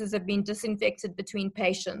surfaces have been disinfected between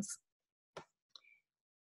patients.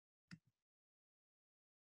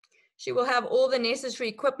 She will have all the necessary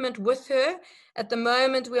equipment with her. At the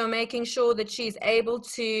moment, we are making sure that she's able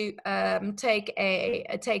to take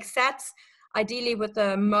SATs, ideally with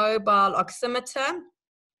a mobile oximeter,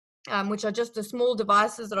 which are just the small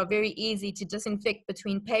devices that are very easy to disinfect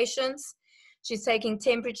between patients. She's taking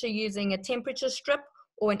temperature using a temperature strip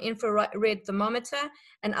or an infrared thermometer,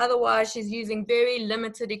 and otherwise she's using very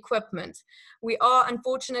limited equipment. We are,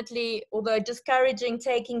 unfortunately, although discouraging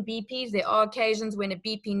taking BPs, there are occasions when a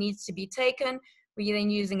BP needs to be taken. We're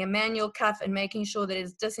then using a manual cuff and making sure that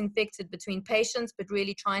it's disinfected between patients, but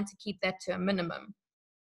really trying to keep that to a minimum.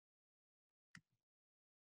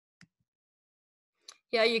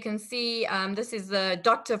 Here you can see this is the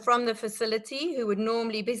doctor from the facility who would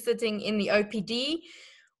normally be sitting in the OPD.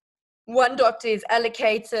 One doctor is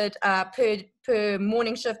allocated per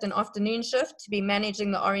morning shift and afternoon shift to be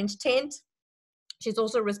managing the orange tent. She's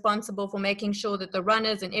also responsible for making sure that the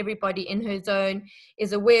runners and everybody in her zone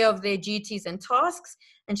is aware of their duties and tasks,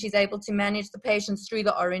 and she's able to manage the patients through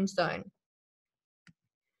the orange zone.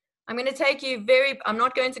 I'm going to take you I'm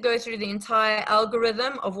not going to go through the entire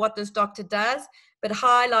algorithm of what this doctor does, but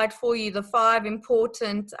highlight for you the 5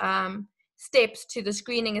 important steps to the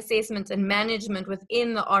screening, assessment, and management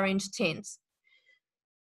within the orange tent.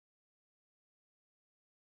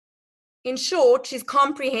 In short, she's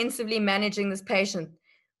comprehensively managing this patient.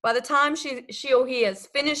 By the time she or he has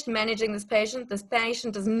finished managing this patient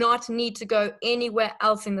does not need to go anywhere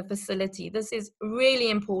else in the facility. This is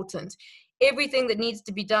really important. Everything that needs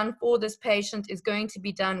to be done for this patient is going to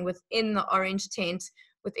be done within the orange tent,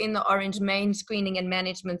 within the orange main screening and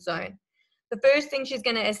management zone. The first thing she's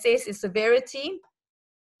going to assess is severity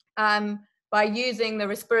by using the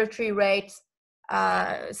respiratory rate,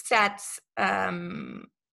 SATs,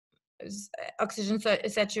 oxygen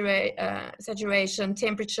saturation,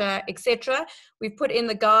 temperature, etc. We've put in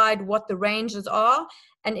the guide what the ranges are,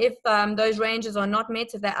 and if those ranges are not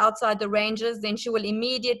met, if they're outside the ranges, then she will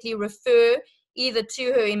immediately refer either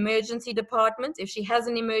to her emergency department, if she has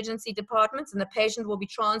an emergency department, and the patient will be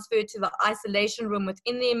transferred to the isolation room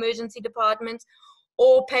within the emergency department,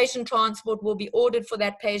 or patient transport will be ordered for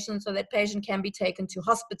that patient so that patient can be taken to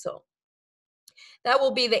hospital. That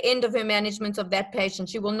will be the end of her management of that patient.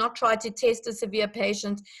 She will not try to test a severe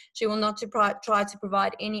patient. She will not try to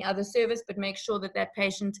provide any other service, but make sure that that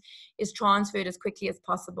patient is transferred as quickly as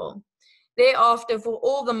possible. Thereafter, for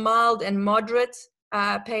all the mild and moderate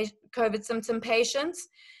COVID symptom patients,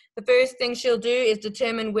 the first thing she'll do is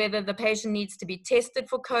determine whether the patient needs to be tested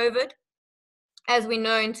for COVID. As we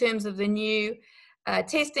know, in terms of the new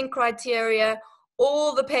testing criteria,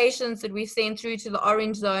 all the patients that we've sent through to the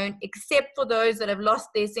orange zone, except for those that have lost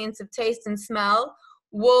their sense of taste and smell,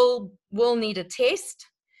 will need a test.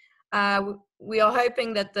 We are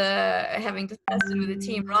hoping that having discussed it with the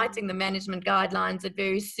team writing the management guidelines, that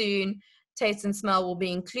very soon taste and smell will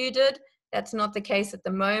be included. That's not the case at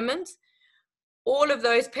the moment. All of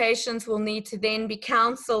those patients will need to then be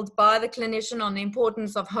counseled by the clinician on the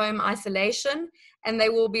importance of home isolation, and they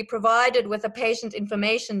will be provided with a patient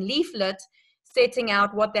information leaflet setting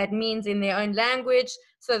out what that means in their own language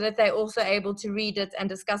so that they're also able to read it and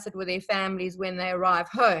discuss it with their families when they arrive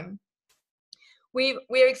home.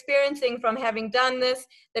 We're experiencing, from having done this,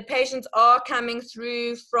 that patients are coming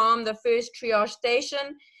through from the first triage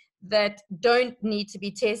station that don't need to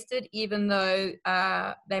be tested, even though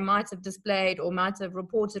they might have displayed or might have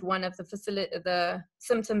reported one of the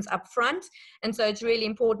symptoms up front. And so it's really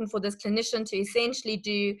important for this clinician to essentially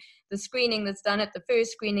do the screening that's done at the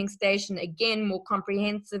first screening station, again, more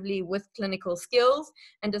comprehensively with clinical skills,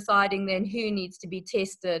 and deciding then who needs to be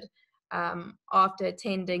tested after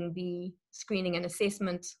attending the screening and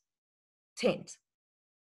assessment tent.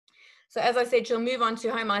 So as I said, she'll move on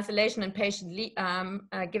to home isolation and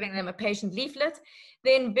giving them a patient leaflet.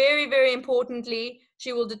 Then very, very importantly,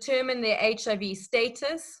 she will determine their HIV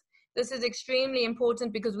status. This is extremely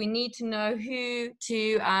important because we need to know who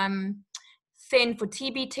to send for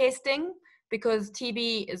TB testing, because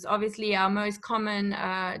TB is obviously our most common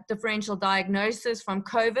differential diagnosis from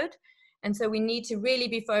COVID. And so we need to really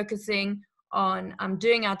be focusing on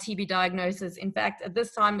doing our TB diagnosis. In fact, at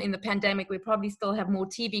this time in the pandemic, we probably still have more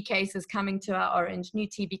TB cases coming to our orange, new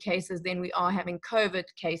TB cases, than we are having COVID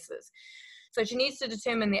cases. So she needs to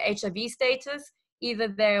determine their HIV status. Either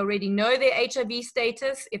they already know their HIV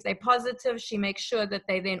status. If they're positive, she makes sure that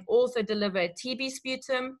they then also deliver a TB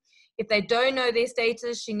sputum. If they don't know their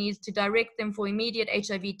status, she needs to direct them for immediate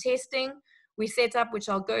HIV testing. We set up, which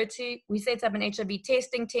I'll go to, we set up an HIV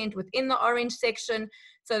testing tent within the orange section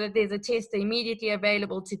so that there's a tester immediately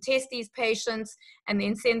available to test these patients and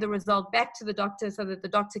then send the result back to the doctor so that the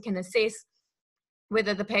doctor can assess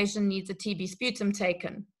whether the patient needs a TB sputum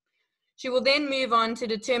taken. She will then move on to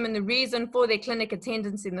determine the reason for their clinic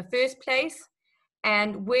attendance in the first place,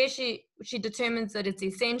 and where she determines that it's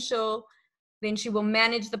essential, then she will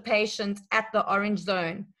manage the patient at the orange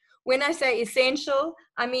zone. When I say essential,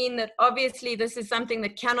 I mean that obviously this is something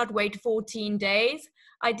that cannot wait 14 days.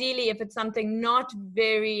 Ideally, if it's something not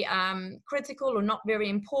very critical or not very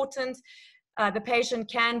important, the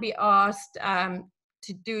patient can be asked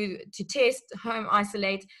to test, home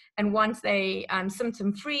isolate, and once they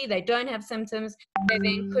symptom free, they don't have symptoms, they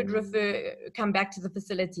then could come back to the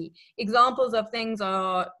facility. Examples of things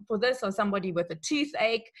for this are somebody with a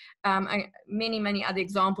toothache, many other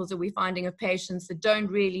examples that we're finding of patients that don't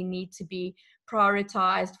really need to be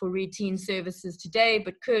prioritized for routine services today,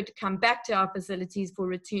 but could come back to our facilities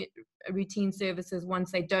for routine services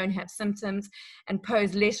once they don't have symptoms and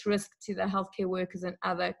pose less risk to the healthcare workers and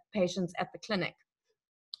other patients at the clinic.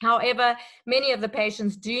 However, many of the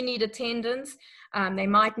patients do need attendance. They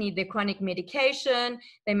might need their chronic medication.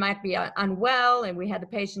 They might be unwell. And we had a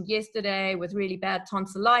patient yesterday with really bad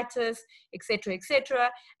tonsillitis, et cetera,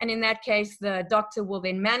 and in that case, the doctor will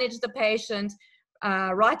then manage the patient,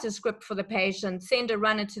 write a script for the patient, send a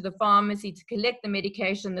runner to the pharmacy to collect the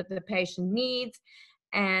medication that the patient needs,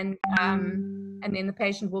 and then the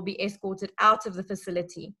patient will be escorted out of the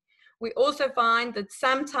facility. We also find that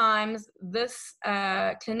sometimes this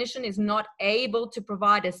clinician is not able to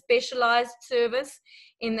provide a specialized service.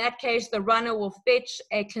 In that case, the runner will fetch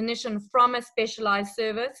a clinician from a specialized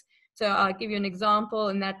service. So I'll give you an example,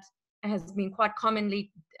 and that has been quite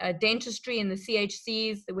commonly dentistry in the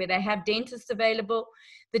CHCs where they have dentists available.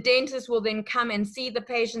 The dentist will then come and see the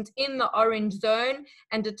patient in the orange zone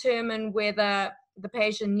and determine whether the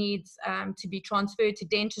patient needs to be transferred to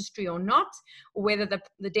dentistry or not, or whether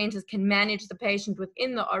the dentist can manage the patient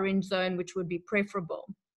within the orange zone, which would be preferable.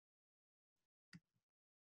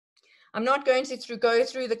 I'm not going to go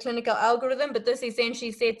through the clinical algorithm, but this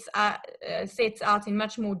essentially sets out in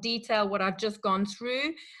much more detail what I've just gone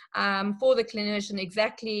through for the clinician,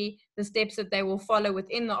 exactly the steps that they will follow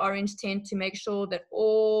within the orange tent to make sure that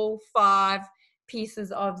all 5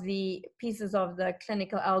 pieces of the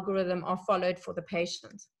clinical algorithm are followed for the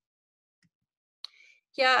patient.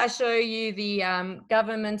 Here I show you the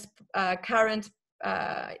government's current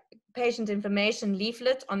patient information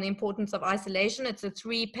leaflet on the importance of isolation. It's a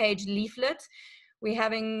 3-page leaflet. We're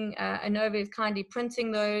having Anova is kindly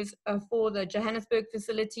printing those for the Johannesburg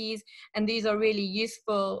facilities, and these are really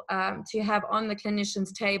useful to have on the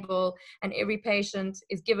clinician's table, and every patient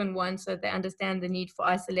is given one so they understand the need for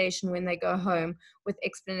isolation when they go home, with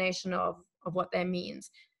explanation of what that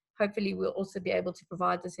means. Hopefully we'll also be able to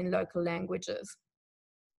provide this in local languages.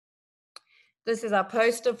 This is our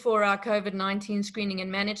poster for our COVID-19 screening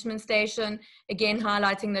and management station, again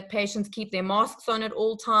highlighting that patients keep their masks on at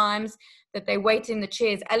all times, that they wait in the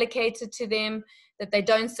chairs allocated to them, that they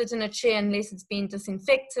don't sit in a chair unless it's been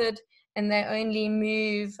disinfected, and they only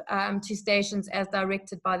move to stations as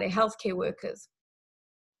directed by their healthcare workers.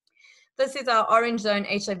 This is our orange zone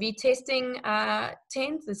HIV testing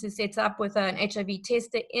tent. This is set up with an HIV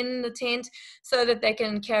tester in the tent so that they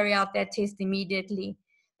can carry out that test immediately.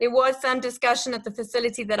 There was some discussion at the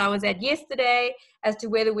facility that I was at yesterday as to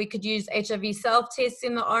whether we could use HIV self-tests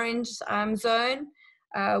in the orange zone.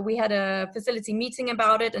 We had a facility meeting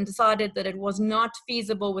about it and decided that it was not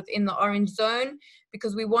feasible within the orange zone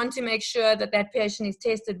because we want to make sure that that patient is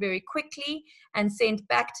tested very quickly and sent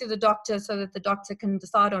back to the doctor so that the doctor can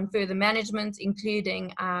decide on further management,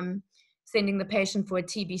 including sending the patient for a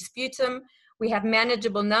TB sputum. We have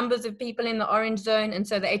manageable numbers of people in the orange zone, and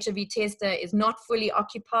so the HIV tester is not fully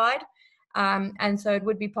occupied. And so it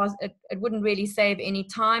wouldn't really save any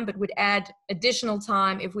time, but would add additional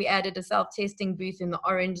time if we added a self-testing booth in the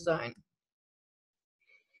orange zone.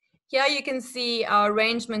 Here you can see our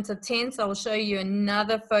arrangement of tents. I will show you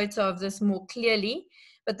another photo of this more clearly,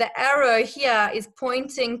 but the arrow here is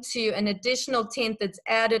pointing to an additional tent that's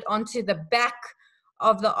added onto the back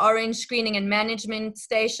of the orange screening and management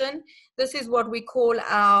station. This is what we call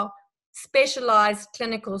our specialized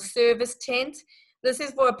clinical service tent. This is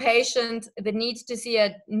for a patient that needs to see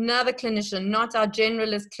another clinician, not our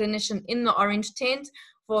generalist clinician in the orange tent.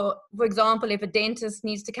 For example, if a dentist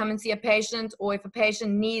needs to come and see a patient, or if a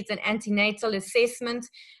patient needs an antenatal assessment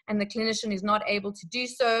and the clinician is not able to do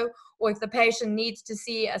so, or if the patient needs to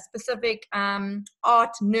see a specific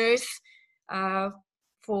art nurse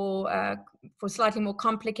for slightly more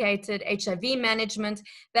complicated HIV management.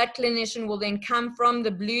 That clinician will then come from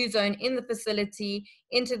the blue zone in the facility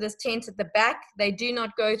into this tent at the back. They do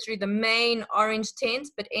not go through the main orange tent,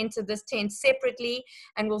 but enter this tent separately,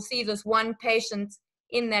 and we'll see this one patient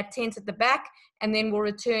in that tent at the back, and then we'll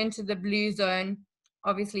return to the blue zone,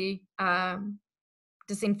 obviously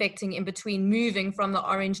disinfecting in between, moving from the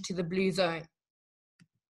orange to the blue zone.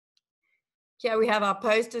 Here we have our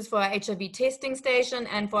posters for our HIV testing station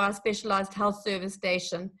and for our specialized health service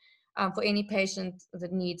station for any patient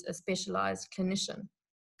that needs a specialized clinician.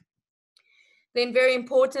 Then very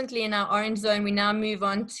importantly, in our orange zone, we now move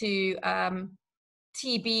on to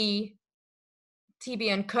TB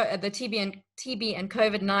and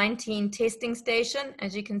COVID-19 testing station.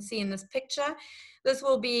 As you can see in this picture, this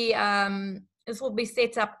will be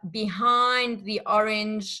set up behind the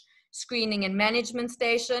orange screening and management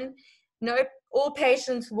station. All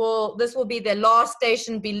patients this will be their last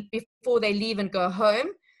station before they leave and go home.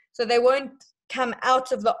 So they won't come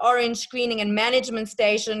out of the orange screening and management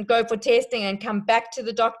station, go for testing and come back to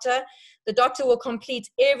the doctor. The doctor will complete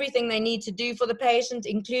everything they need to do for the patient,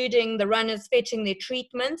 including the runners fetching their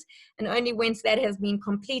treatment. And only once that has been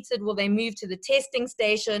completed will they move to the testing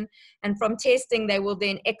station. And from testing, they will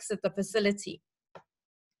then exit the facility.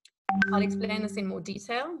 I'll explain this in more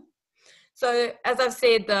detail. So as I've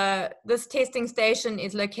said, this testing station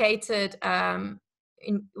is located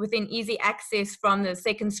within easy access from the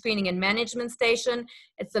second screening and management station.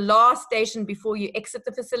 It's the last station before you exit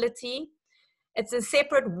the facility. It's a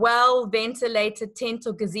separate, well-ventilated tent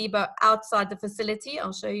or gazebo outside the facility.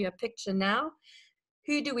 I'll show you a picture now.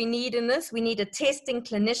 Who do we need in this? We need a testing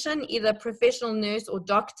clinician, either a professional nurse or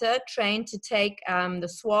doctor trained to take the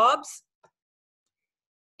swabs.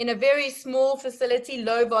 In a very small facility,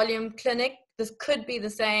 low volume clinic, this could be the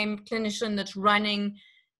same clinician that's running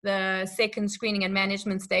the second screening and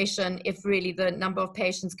management station if really the number of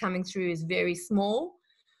patients coming through is very small.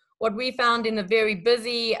 What we found in the very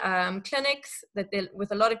busy clinics, that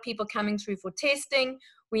with a lot of people coming through for testing,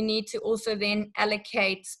 we need to also then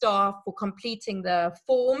allocate staff for completing the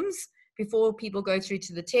forms before people go through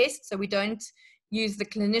to the test. So we don't use the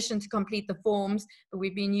clinician to complete the forms, but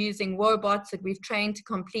we've been using robots that we've trained to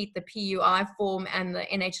complete the PUI form and the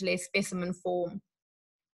NHLS specimen form.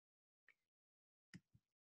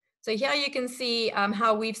 So here you can see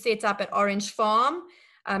how we've set up at Orange Farm.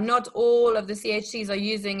 Not all of the CHCs are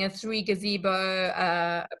using a 3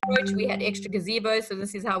 gazebo approach. We had extra gazebos, so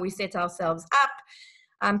this is how we set ourselves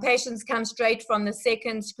up. Patients come straight from the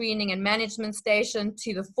second screening and management station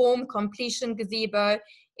to the form completion gazebo.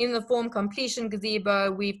 In the form completion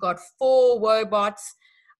gazebo, we've got 4 robots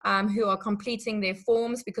who are completing their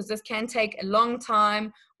forms, because this can take a long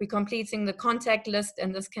time. We're completing the contact list,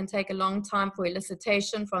 and this can take a long time for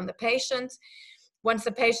elicitation from the patient. Once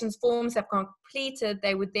the patient's forms have completed,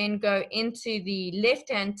 they would then go into the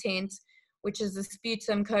left-hand tent, which is the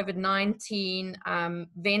sputum COVID-19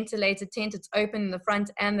 ventilated tent. It's open in the front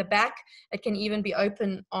and the back. It can even be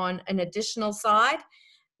open on an additional side.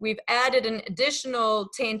 We've added an additional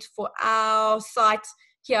tent for our site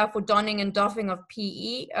here for donning and doffing of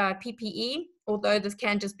PPE, although this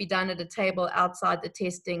can just be done at a table outside the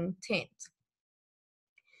testing tent.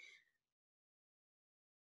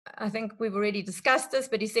 I think we've already discussed this,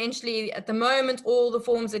 but essentially at the moment, all the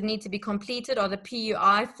forms that need to be completed are the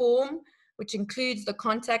PUI form, which includes the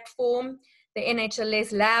contact form, the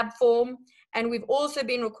NHLS lab form, and we've also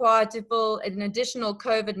been required to fill an additional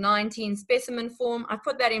COVID-19 specimen form. I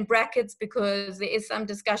put that in brackets because there is some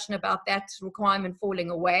discussion about that requirement falling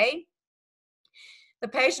away. The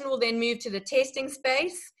patient will then move to the testing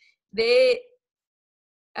space. There,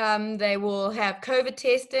 they will have COVID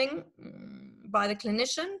testing by the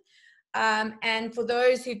clinician. And for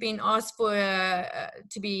those who've been asked for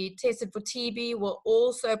to be tested for TB, we'll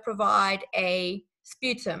also provide a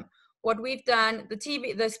sputum. What we've done,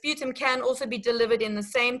 the sputum can also be delivered in the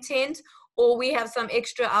same tent, or we have some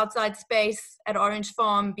extra outside space at Orange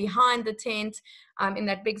Farm behind the tent, in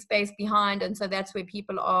that big space behind, and so that's where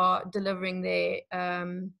people are delivering their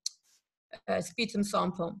sputum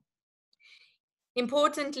sample.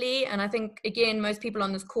 Importantly, and I think again most people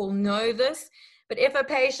on this call know this, but if a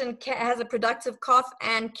patient has a productive cough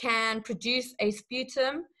and can produce a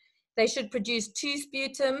sputum, they should produce 2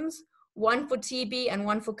 sputums, one for TB and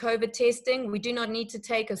one for COVID testing. We do not need to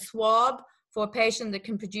take a swab for a patient that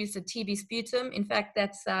can produce a TB sputum. In fact,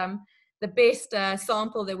 that's the best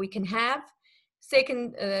sample that we can have.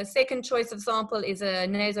 Second choice of sample is a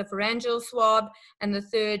nasopharyngeal swab, and the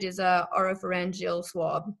third is a oropharyngeal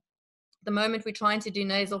swab. At the moment, we're trying to do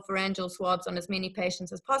nasal pharyngeal swabs on as many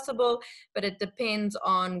patients as possible, but it depends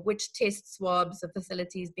on which test swabs the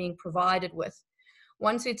facility is being provided with.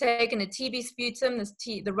 Once we've taken a TB sputum,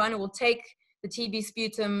 the runner will take the TB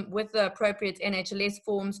sputum with the appropriate NHLS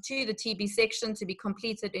forms to the TB section to be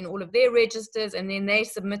completed in all of their registers, and then they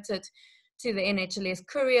submit it to the NHLS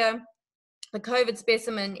courier. The COVID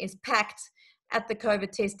specimen is packed at the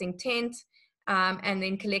COVID testing tent and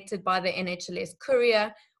then collected by the NHLS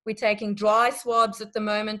courier. We're taking dry swabs at the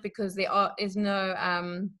moment because there is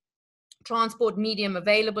no transport medium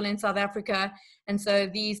available in South Africa, and so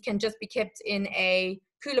these can just be kept in a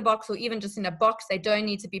cooler box or even just in a box. They don't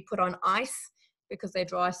need to be put on ice because they're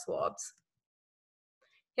dry swabs.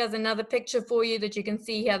 Here's another picture for you that you can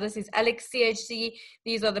see here. This is Alex CHC.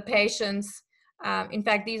 These are the patients. In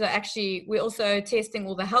fact, these are actually, we're also testing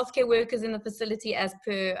all the healthcare workers in the facility as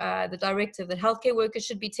per the directive that healthcare workers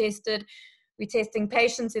should be tested. We're testing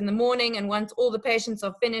patients in the morning, and once all the patients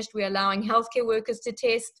are finished, we're allowing healthcare workers to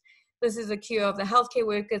test. This is a queue of the healthcare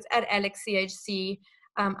workers at Alex CHC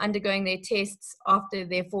undergoing their tests after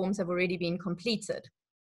their forms have already been completed.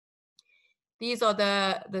 These are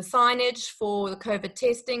the signage for the COVID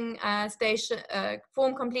testing station,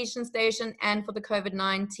 form completion station, and for the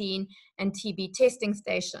COVID-19 and TB testing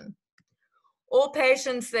station. All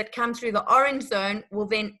patients that come through the orange zone will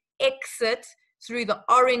then exit through the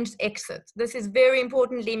orange exit. This is very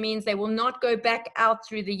importantly means they will not go back out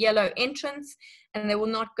through the yellow entrance, and they will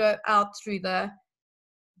not go out through the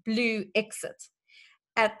blue exit.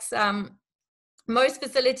 At most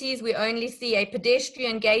facilities, we only see a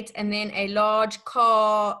pedestrian gate and then a large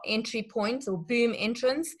car entry point or boom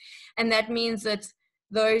entrance. And that means that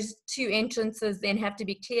those two entrances then have to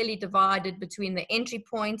be clearly divided between the entry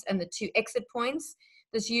point and the two exit points.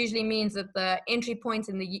 This usually means that the entry point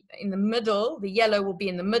in the middle, the yellow will be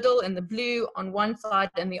in the middle and the blue on one side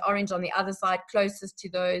and the orange on the other side, closest to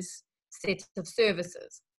those sets of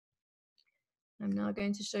services. I'm now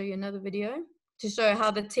going to show you another video to show how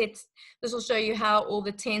the tents, this will show you how all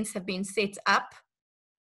the tents have been set up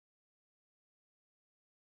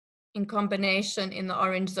in combination in the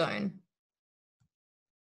orange zone.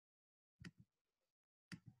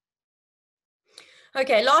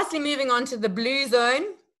 Okay, lastly, moving on to the blue zone.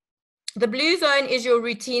 The blue zone is your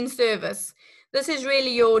routine service. This is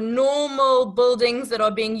really your normal buildings that are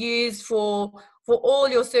being used for all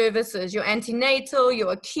your services, your antenatal,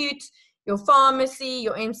 your acute, your pharmacy,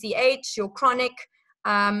 your MCH, your chronic,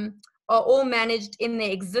 are all managed in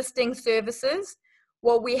their existing services.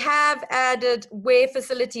 What we have added where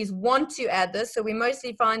facilities want to add this, so we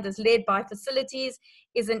mostly find this led by facilities,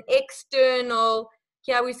 is an external,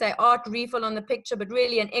 here we say art refill on the picture, but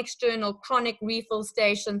really an external chronic refill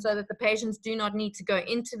station so that the patients do not need to go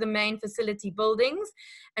into the main facility buildings.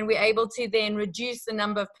 And we're able to then reduce the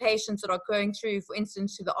number of patients that are going through, for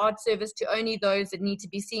instance, to the art service to only those that need to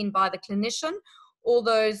be seen by the clinician. All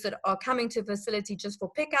those that are coming to the facility just for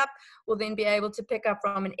pickup will then be able to pick up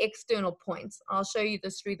from an external point. I'll show you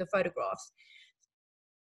this through the photographs.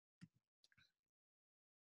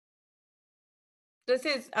 This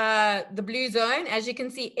is the blue zone. As you can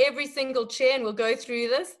see, every single chair, and we'll go through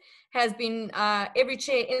this, has been, every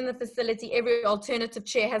chair in the facility, every alternative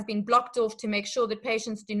chair has been blocked off to make sure that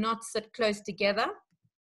patients do not sit close together.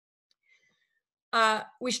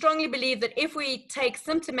 We strongly believe that if we take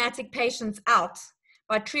symptomatic patients out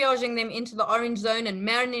by triaging them into the orange zone and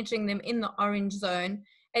managing them in the orange zone,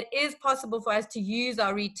 it is possible for us to use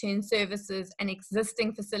our return services and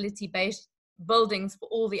existing facility-based buildings for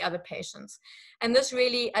all the other patients. And this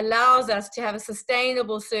really allows us to have a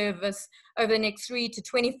sustainable service over the next 3 to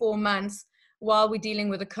 24 months while we're dealing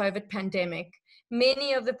with the COVID pandemic.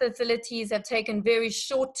 Many of the facilities have taken very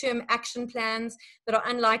short-term action plans that are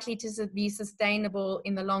unlikely to be sustainable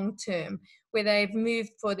in the long term, where they've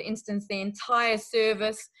moved, for instance, the entire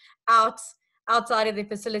service outside of their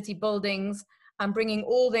facility buildings, bringing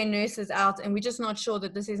all their nurses out, and we're just not sure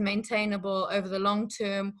that this is maintainable over the long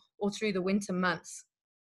term or through the winter months.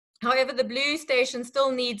 However, the blue station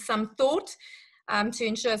still needs some thought to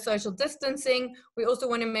ensure social distancing. We also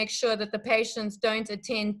want to make sure that the patients don't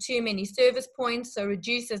attend too many service points, so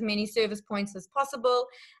reduce as many service points as possible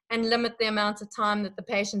and limit the amount of time that the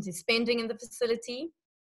patient is spending in the facility.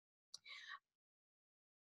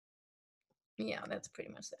 Yeah, that's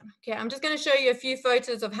pretty much that. Okay, I'm just going to show you a few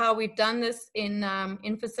photos of how we've done this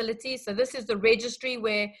in facilities. So this is the registry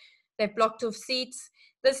where they've blocked off seats.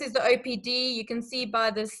 This is the OPD. You can see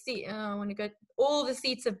by the seat, I want to go, all the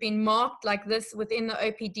seats have been marked like this within the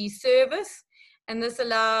OPD service. And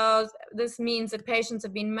this means that patients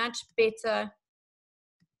have been much better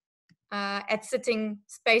at sitting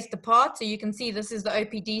spaced apart. So you can see this is the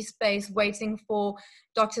OPD space waiting for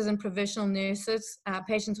doctors and provisional nurses,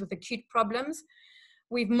 patients with acute problems.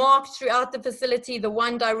 We've marked throughout the facility the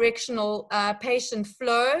one directional patient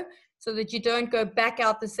flow so that you don't go back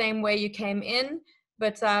out the same way you came in,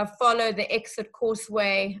 but follow the exit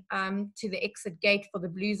courseway to the exit gate for the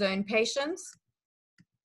blue zone patients.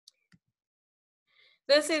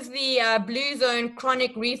 This is the blue zone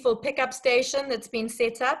chronic refill pickup station that's been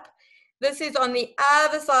set up. This is on the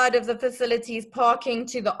other side of the facility's parking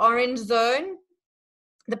to the orange zone.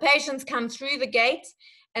 The patients come through the gate,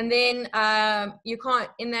 and then you can't,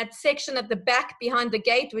 in that section at the back behind the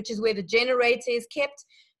gate, which is where the generator is kept,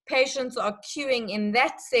 patients are queuing in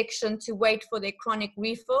that section to wait for their chronic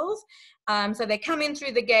refills. So they come in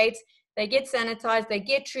through the gate, they get sanitized, they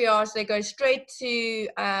get triaged, they go straight to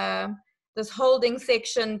this holding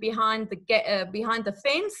section behind the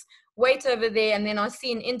fence, wait over there, and then are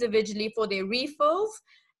seen individually for their refills,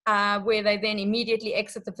 where they then immediately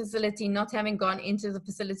exit the facility, not having gone into the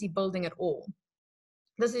facility building at all.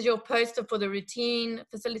 This is your poster for the routine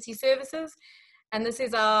facility services, and this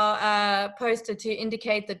is our poster to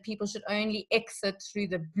indicate that people should only exit through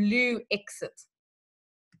the blue exit.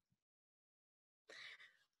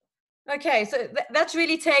 Okay, so that's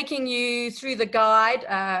really taking you through the guide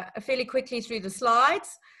fairly quickly through the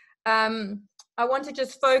slides. I want to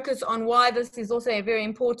just focus on why this is also very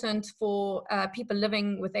important for people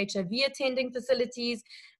living with HIV attending facilities,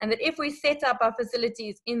 and that if we set up our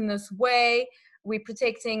facilities in this way, we're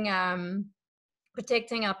protecting our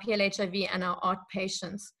PLHIV and our ART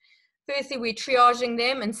patients. Firstly, we're triaging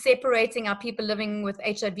them and separating our people living with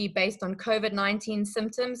HIV based on COVID-19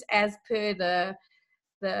 symptoms as per the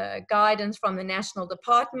guidance from the National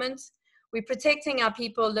Department. We're protecting our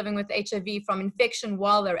people living with HIV from infection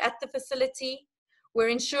while they're at the facility. We're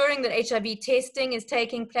ensuring that HIV testing is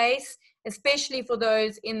taking place, especially for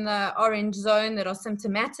those in the orange zone that are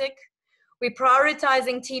symptomatic. We're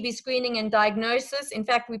prioritizing TB screening and diagnosis. In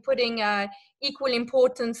fact, we're putting equal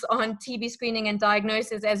importance on TB screening and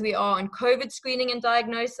diagnosis as we are on COVID screening and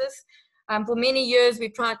diagnosis. For many years,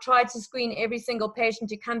 we've tried to screen every single patient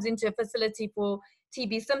who comes into a facility for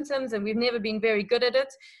TB symptoms, and we've never been very good at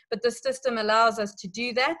it, but the system allows us to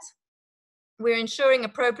do that. We're ensuring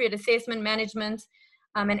appropriate assessment management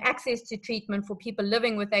and access to treatment for people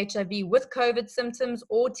living with HIV with COVID symptoms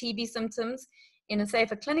or TB symptoms in a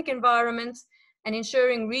safer clinic environment, and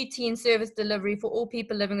ensuring routine service delivery for all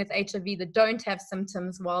people living with HIV that don't have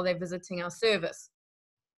symptoms while they're visiting our service.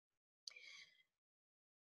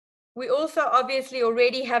 We also obviously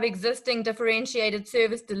already have existing differentiated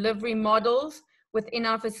service delivery models within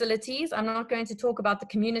our facilities. I'm not going to talk about the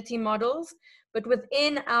community models, but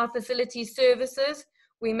within our facility services,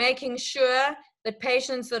 we're making sure that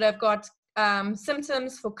patients that have got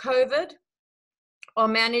symptoms for COVID are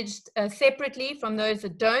managed separately from those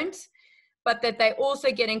that don't, but that they're also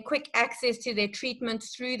getting quick access to their treatment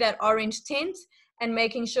through that orange tent, and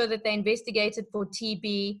making sure that they're investigated for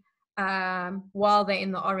TB while they're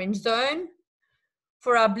in the orange zone.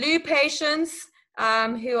 For our blue patients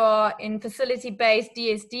who are in facility-based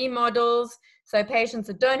DSD models, so patients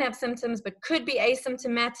that don't have symptoms but could be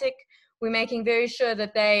asymptomatic, we're making very sure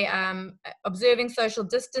that they observing social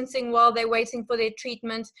distancing while they're waiting for their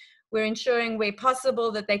treatment. We're ensuring where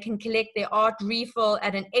possible that they can collect their ART refill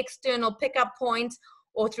at an external pickup point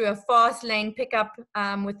or through a fast lane pickup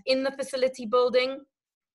within the facility building.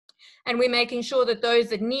 And we're making sure that those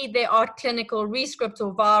that need their ART clinical rescript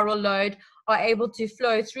or viral load are able to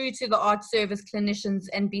flow through to the ART service clinicians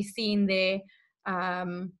and be seen there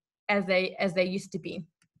as they used to be.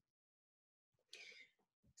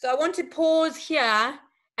 So I want to pause here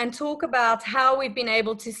and talk about how we've been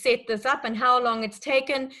able to set this up and how long it's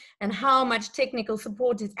taken and how much technical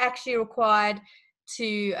support is actually required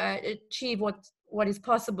to achieve what is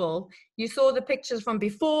possible. You saw the pictures from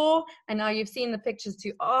before, and now you've seen the pictures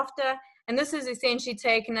to after, and this has essentially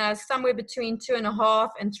taken us somewhere between 2.5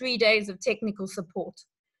 and 3 days of technical support.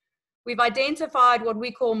 We've identified what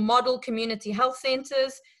we call model community health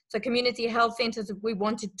centers, so community health centers that we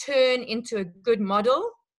want to turn into a good model.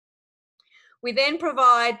 We then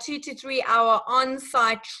provide 2 to 3 hour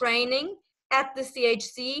on-site training at the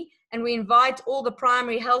CHC, and we invite all the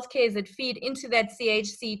primary health cares that feed into that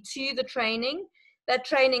CHC to the training. That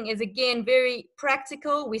training is, again, very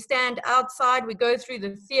practical. We stand outside, we go through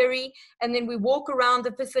the theory, and then we walk around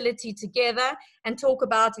the facility together and talk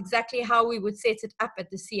about exactly how we would set it up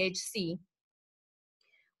at the CHC.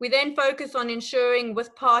 We then focus on ensuring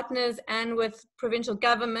with partners and with provincial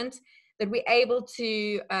government that we're able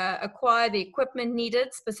to acquire the equipment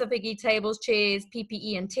needed, specifically tables, chairs,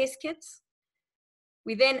 PPE, and test kits.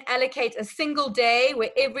 We then allocate a single day where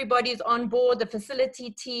everybody's on board, the facility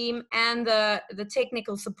team and the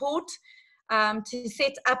technical support, to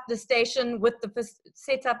set up the station with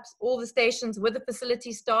set up all the stations with the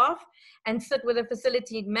facility staff and sit with a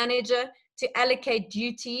facility manager to allocate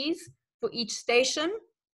duties for each station.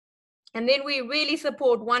 And then we really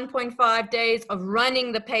support 1.5 days of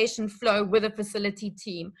running the patient flow with a facility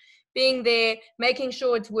team, being there, making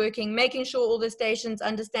sure it's working, making sure all the stations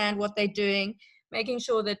understand what they're doing, making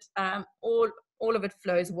sure that all of it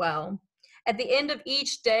flows well. At the end of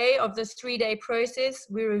each day of this 3-day process,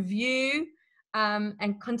 we review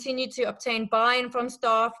and continue to obtain buy-in from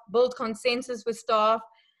staff, build consensus with staff,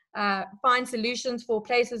 find solutions for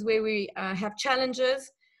places where we have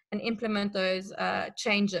challenges, and implement those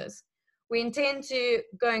changes. We intend to,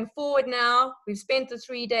 going forward now, we've spent the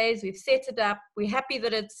 3 days, we've set it up, we're happy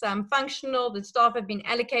that it's functional, that staff have been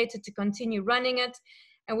allocated to continue running it,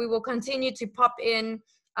 and we will continue to pop in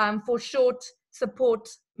for short support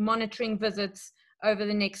monitoring visits over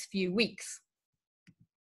the next few weeks.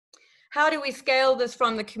 How do we scale this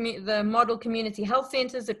from the model community health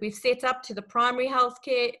centers that we've set up to the primary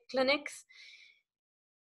healthcare clinics?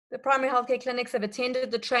 The primary healthcare clinics have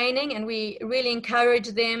attended the training, and we really encourage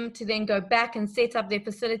them to then go back and set up their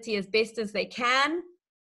facility as best as they can.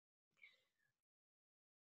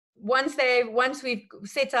 Once we've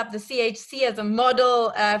set up the CHC as a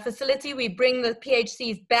model facility, we bring the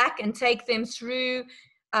PHCs back and take them through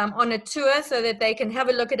on a tour so that they can have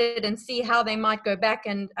a look at it and see how they might go back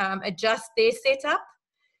and adjust their setup.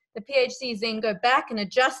 The PHCs then go back and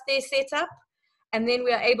adjust their setup, and then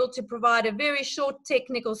we are able to provide a very short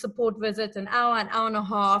technical support visit, an hour and a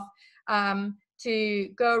half, to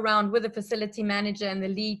go around with the facility manager and the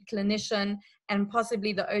lead clinician and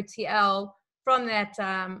possibly the OTL from that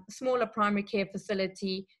smaller primary care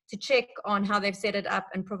facility to check on how they've set it up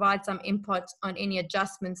and provide some input on any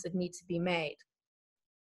adjustments that need to be made.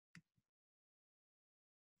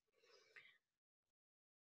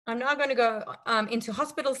 I'm now going to go into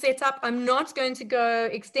hospital setup. I'm not going to go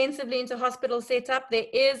extensively into hospital setup. There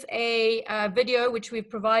is a video which we've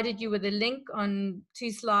provided you with a link on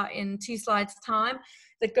in 2 slides time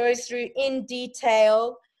that goes through in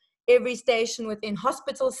detail every station within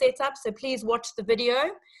hospital setup. So please watch the video.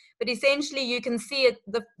 But essentially you can see it,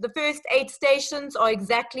 the first 8 stations are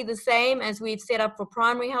exactly the same as we've set up for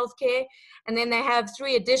primary healthcare. And then they have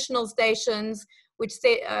 3 additional stations which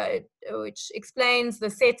explains the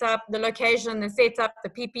setup, the location, the setup,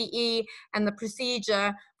 the PPE, and the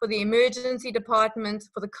procedure for the emergency department,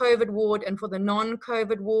 for the COVID ward, and for the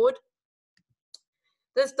non-COVID ward.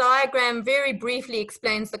 This diagram very briefly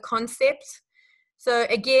explains the concept. So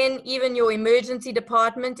again, even your emergency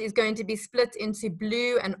department is going to be split into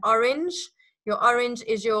blue and orange. Your orange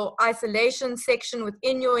is your isolation section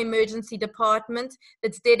within your emergency department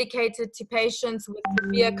that's dedicated to patients with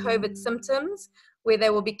severe COVID symptoms, where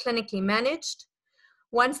they will be clinically managed.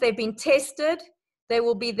 Once they've been tested, they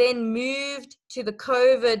will be then moved to the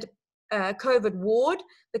COVID ward.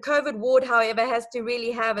 The COVID ward, however, has to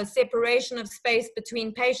really have a separation of space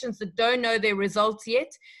between patients that don't know their results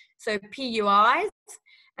yet, so PUIs.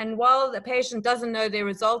 And while the patient doesn't know their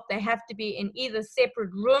result, they have to be in either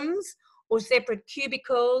separate rooms or separate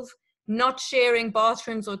cubicles, not sharing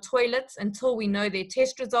bathrooms or toilets until we know their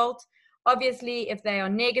test result. Obviously, if they are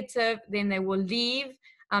negative, then they will leave,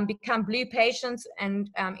 become blue patients, and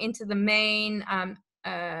enter the main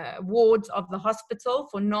wards of the hospital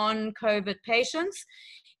for non-COVID patients.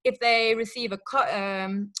 If they receive a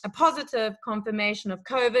positive confirmation of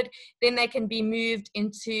COVID, then they can be moved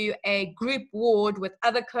into a group ward with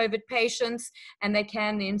other COVID patients, and they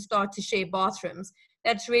can then start to share bathrooms.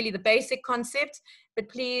 That's really the basic concept, but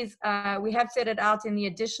please, we have set it out in the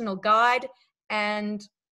additional guide, and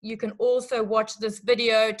you can also watch this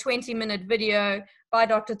video, 20-minute video by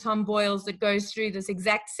Dr. Tom Boyles that goes through this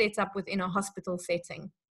exact setup within a hospital setting.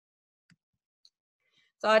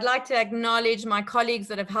 So I'd like to acknowledge my colleagues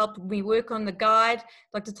that have helped me work on the guide,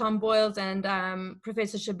 Dr. Tom Boyles and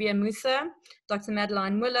Professor Shabir Musa, Dr.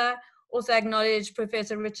 Madeline Muller. Also acknowledge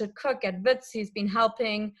Professor Richard Cook at WITS, who's been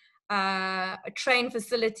helping train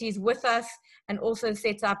facilities with us and also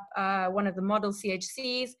set up one of the model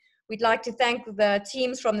CHCs. We'd like to thank the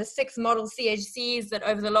teams from the 6 model CHCs that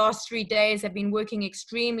over the last 3 days have been working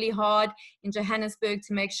extremely hard in Johannesburg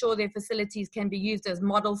to make sure their facilities can be used as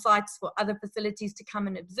model sites for other facilities to come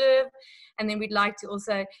and observe. And then we'd like to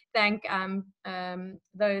also thank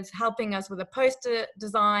those helping us with the poster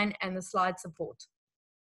design and the slide support.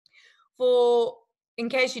 In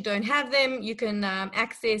case you don't have them, you can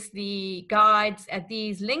access the guides at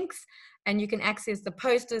these links. and you can access the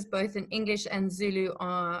posters both in English and Zulu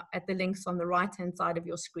at the links on the right-hand side of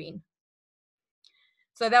your screen.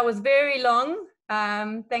 So that was very long.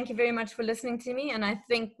 Thank you very much for listening to me, and I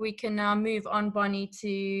think we can now move on, Bonnie,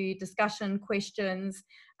 to discussion questions.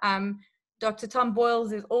 Dr. Tom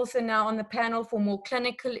Boyles is also now on the panel for more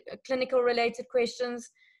clinical related questions,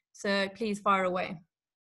 so please fire away.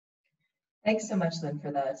 Thanks so much, Lynn,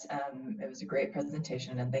 for that. It was a great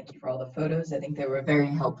presentation, and thank you for all the photos. I think they were very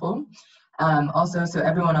helpful. Also, so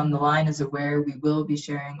everyone on the line is aware, we will be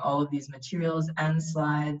sharing all of these materials and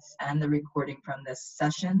slides and the recording from this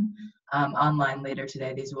session online later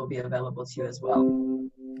today. These will be available to you as well.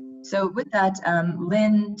 So with that,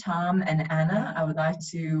 Lynn, Tom, and Anna, I would like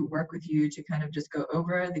to work with you to kind of just go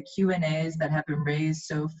over the Q&As that have been raised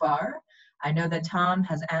so far. I know that Tom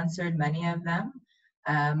has answered many of them,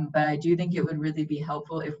 but I do think it would really be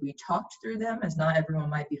helpful if we talked through them, as not everyone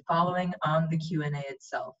might be following on the Q&A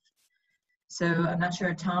itself. So I'm not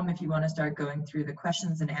sure, Tom, if you want to start going through the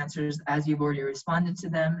questions and answers as you've already responded to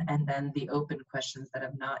them, and then the open questions that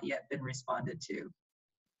have not yet been responded to.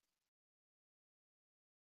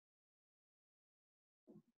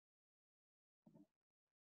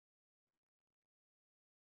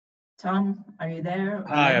 Tom, are you there?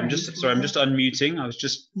 Hi, I'm just unmuting. I was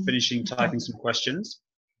just finishing typing some questions.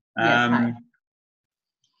 Yes, hi.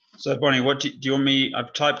 So Bonnie, what do you want me? I've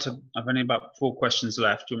only about 4 questions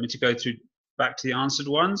left. Do you want me to go through back to the answered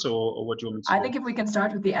ones, or what do you want me to do? I think if we can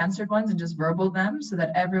start with the answered ones and just verbal them so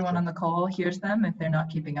that everyone on the call hears them, if they're not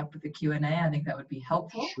keeping up with the Q&A, I think that would be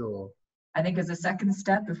helpful. Sure. I think as a second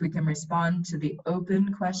step, if we can respond to the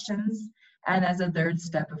open questions, and as a third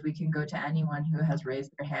step, if we can go to anyone who has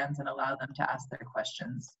raised their hands and allow them to ask their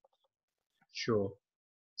questions. Sure.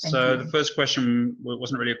 Thank So you. the first question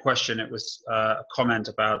wasn't really a question, it was a comment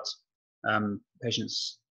about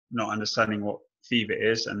patients not understanding what fever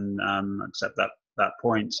is, and accept that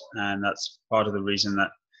point, and that's part of the reason that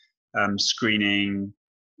screening,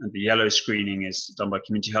 and the yellow screening, is done by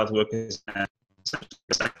community health workers, and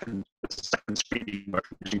the second screening where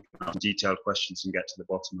we can ask detailed questions and get to the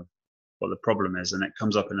bottom of what the problem is. And it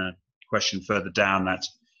comes up in a question further down that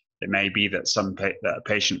it may be that that a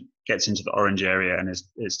patient gets into the orange area and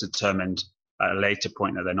is determined at a later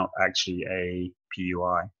point that they're not actually a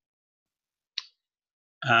PUI.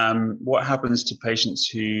 What happens to patients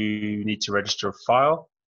who need to register a file?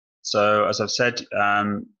 So as I've said,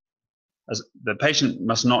 as the patient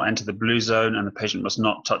must not enter the blue zone and the patient must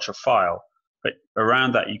not touch a file. But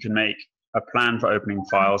around that, you can make a plan for opening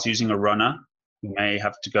files using a runner. You may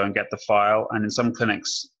have to go and get the file, and in some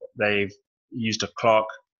clinics, they've used a clerk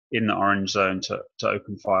in the orange zone to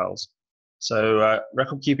open files. So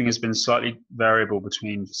record keeping has been slightly variable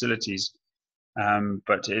between facilities,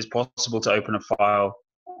 but it is possible to open a file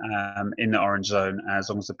in the orange zone as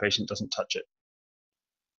long as the patient doesn't touch it.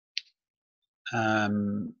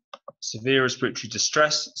 Severe respiratory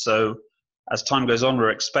distress. So as time goes on, we're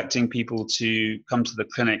expecting people to come to the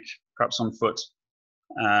clinic, perhaps on foot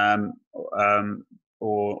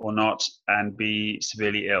or not, and be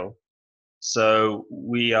severely ill. So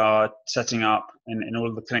we are setting up, in all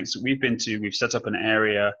of the clinics that we've been to, we've set up an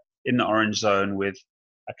area in the orange zone with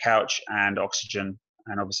a couch and oxygen,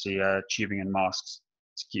 and obviously tubing and masks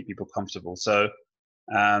to keep people comfortable. So,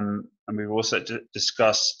 and we've also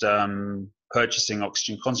discussed purchasing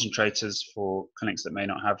oxygen concentrators for clinics that may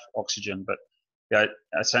not have oxygen. But yeah,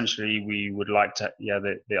 essentially, we would like to,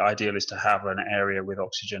 the ideal is to have an area with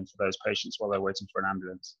oxygen for those patients while they're waiting for an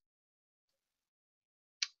ambulance.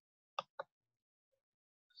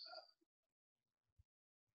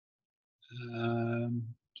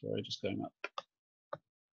 Sorry, just going up.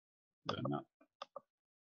 Going up.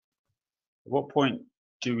 At what point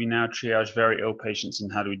do we now triage very ill patients,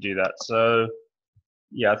 and how do we do that? So,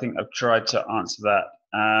 yeah, I think I've tried to answer that.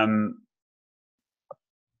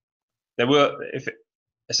 There were,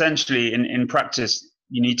 essentially in practice,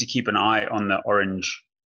 you need to keep an eye on the orange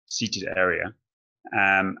seated area,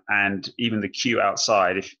 and even the queue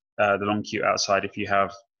outside, if the long queue outside, if you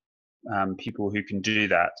have people who can do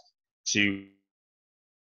that to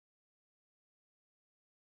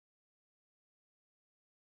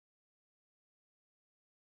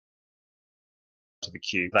the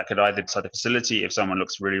queue. That could either decide the facility if someone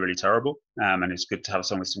looks really, really terrible, and it's good to have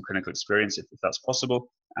someone with some clinical experience if that's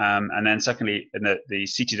possible. And then secondly, in the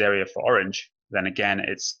seated area for orange, then again,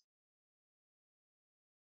 it's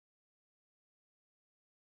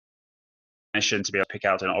mission to be able to pick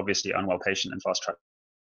out an obviously unwell patient and fast track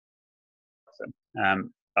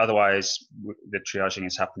them. Otherwise, the triaging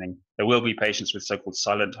is happening. There will be patients with so-called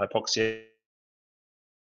silent hypoxia.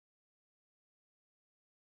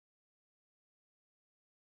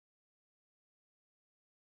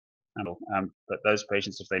 But those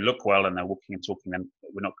patients, if they look well and they're walking and talking, then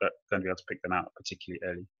we're not going to be able to pick them out particularly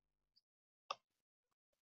early.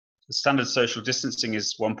 The standard social distancing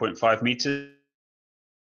is 1.5 meters.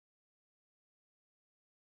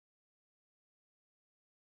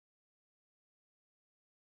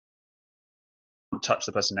 Touch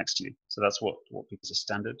the person next to you. So that's what people are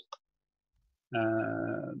standard.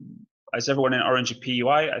 Is everyone in orange a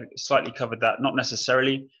PUI? I slightly covered that, not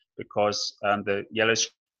necessarily, because the yellow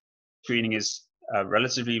screening is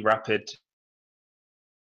relatively rapid.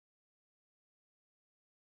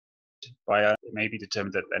 It may be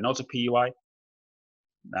determined that they're not a PUI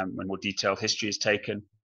when more detailed history is taken.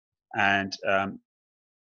 And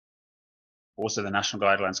also the national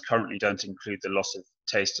guidelines currently don't include the loss of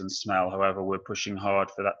taste and smell. However, we're pushing hard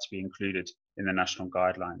for that to be included in the national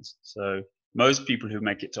guidelines. So most people who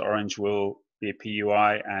make it to orange will be a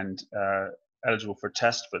PUI and eligible for a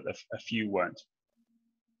test, but a few won't.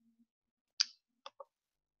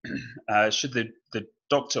 Should the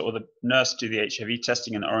doctor or the nurse do the HIV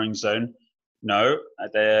testing in the orange zone? No.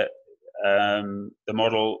 The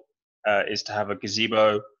model is to have a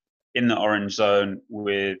gazebo in the orange zone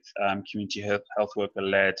with community health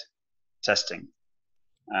worker-led testing.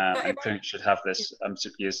 And clinics should have this,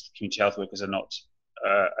 simply as community health workers are not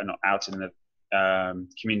out in the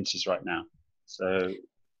communities right now. So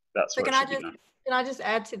that's what it should be done. Can I just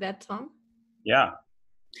add to that, Tom? Yeah.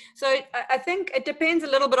 So I think it depends a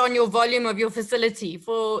little bit on your volume of your facility.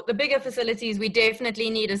 For the bigger facilities, we definitely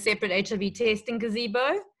need a separate HIV testing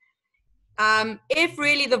gazebo. If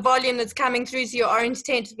really the volume that's coming through to your orange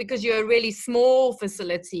tent is because you're a really small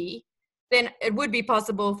facility, then it would be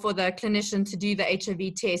possible for the clinician to do the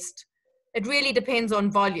HIV test. It really depends on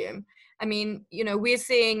volume. I mean, you know, we're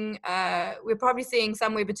probably seeing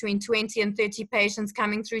somewhere between 20 and 30 patients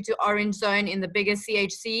coming through to orange zone in the bigger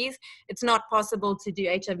CHCs. It's not possible to do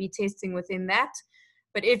HIV testing within that.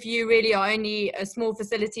 But if you really are only a small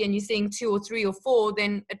facility and you're seeing 2 or 3 or 4,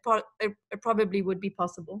 then it probably would be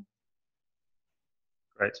possible.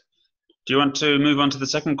 Great. Do you want to move on to the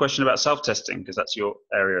second question about self-testing, because that's your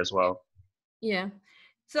area as well? Yeah.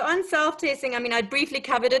 So on self-testing, I mean, I briefly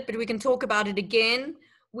covered it, but we can talk about it again.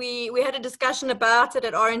 We had a discussion about it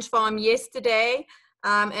at Orange Farm yesterday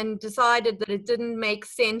and decided that it didn't make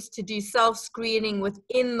sense to do self-screening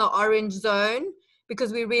within the orange zone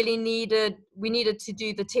because we really needed to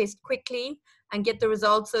do the test quickly and get the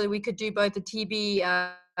results so that we could do both the TB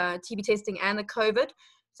testing and the COVID.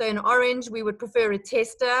 So in orange, we would prefer a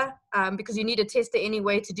tester because you need a tester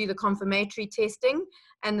anyway to do the confirmatory testing.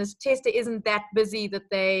 And this tester isn't that busy that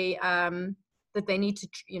they need to,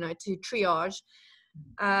 to triage.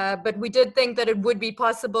 But we did think that it would be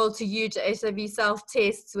possible to use HIV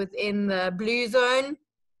self-tests within the blue zone,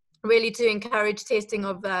 really to encourage testing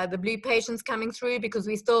of the blue patients coming through, because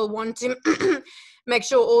we still want to make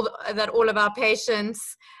sure that all of our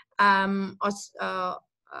patients are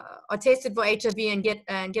tested for HIV and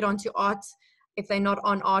get onto ART if they're not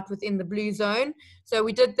on ART within the blue zone. So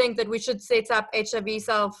we did think that we should set up HIV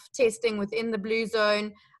self-testing within the blue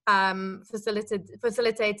zone,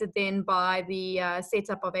 facilitated then by the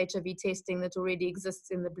setup of HIV testing that already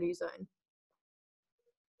exists in the blue zone.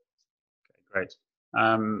 Okay, great.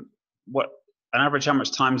 What, on average, how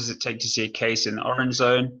much time does it take to see a case in the orange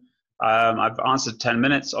zone? I've answered 10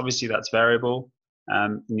 minutes. Obviously, that's variable.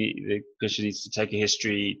 The clinician needs to take a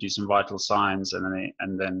history, do some vital signs, and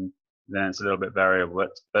then it's a little bit variable.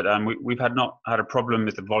 But we've not had a problem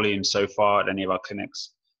with the volume so far at any of our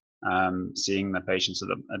clinics. Seeing the patients,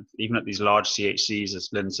 even at these large CHCs, as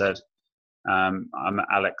Lynn said. I'm at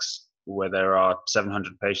Alex, where there are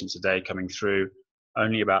 700 patients a day coming through.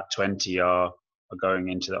 Only about 20 are going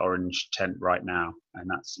into the orange tent right now, and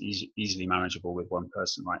that's easily manageable with one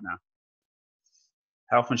person right now.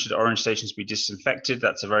 How often should orange stations be disinfected?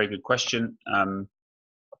 That's a very good question.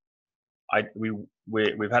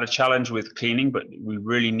 We've had a challenge with cleaning, but we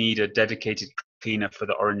really need a dedicated cleaner for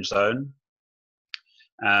the orange zone.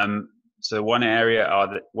 So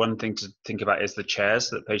one thing to think about is the chairs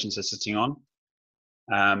that patients are sitting on.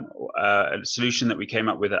 A solution that we came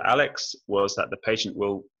up with at Alex was that the patient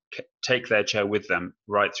will take their chair with them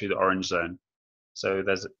right through the orange zone. So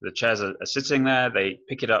the chairs are sitting there, they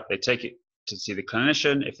pick it up, they take it to see the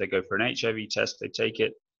clinician. If they go for an HIV test, they take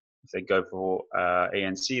it. If they go for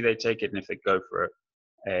ANC, they take it. And if they go for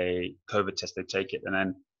a COVID test, they take it. And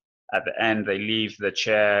then at the end, they leave the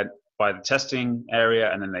chair by the testing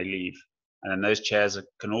area, and then they leave. And then those chairs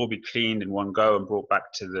can all be cleaned in one go and brought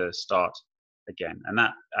back to the start again. And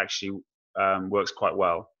that actually works quite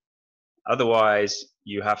well. Otherwise,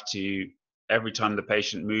 you have to, every time the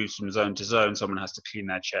patient moves from zone to zone, someone has to clean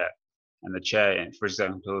their chair. and the chair, for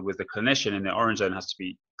example, with the clinician in the orange zone has to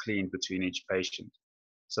be cleaned between each patient.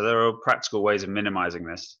 So there are practical ways of minimizing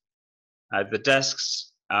this. The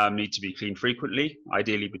desks need to be cleaned frequently,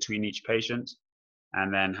 ideally between each patient,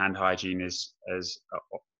 and then hand hygiene is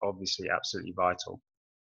obviously absolutely vital.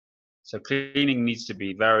 So cleaning needs to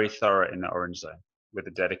be very thorough in the orange zone with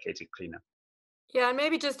a dedicated cleaner. Yeah, and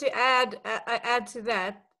maybe just to add to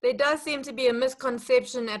that, there does seem to be a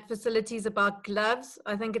misconception at facilities about gloves.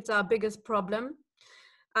 I think it's our biggest problem.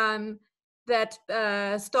 That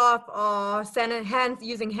staff are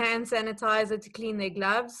using hand sanitizer to clean their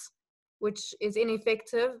gloves, which is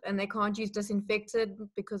ineffective, and they can't use disinfectant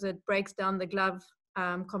because it breaks down the glove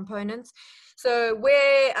components. So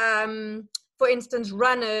where, for instance,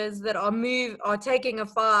 runners that are taking a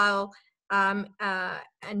file and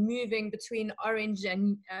moving between orange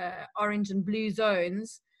and blue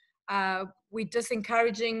zones, we're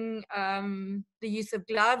disencouraging the use of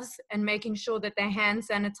gloves and making sure that they're hand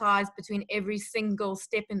sanitized between every single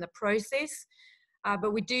step in the process.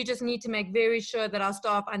 But we do just need to make very sure that our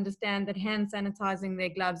staff understand that hand sanitizing their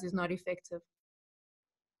gloves is not effective.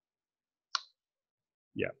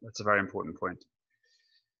 Yeah, that's a very important point.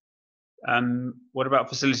 What about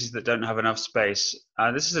facilities that don't have enough space?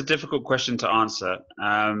 This is a difficult question to answer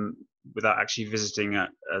without actually visiting a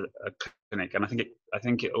clinic. And I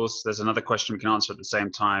think it also, there's another question we can answer at the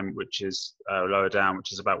same time, which is lower down,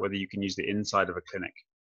 which is about whether you can use the inside of a clinic.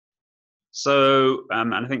 So,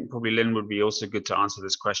 and I think probably Lynn would be also good to answer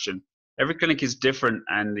this question. Every clinic is different,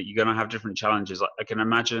 and you're going to have different challenges. I can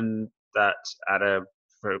imagine that at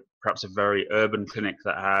perhaps a very urban clinic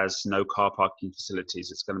that has no car parking facilities,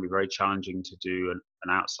 it's going to be very challenging to do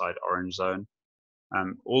an outside orange zone.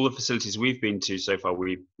 All the facilities we've been to so far,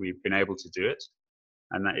 we've been able to do it,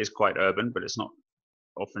 and that is quite urban, but it's not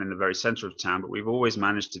often in the very center of town, but we've always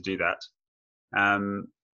managed to do that.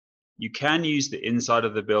 You can use the inside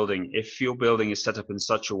of the building if your building is set up in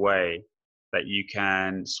such a way that you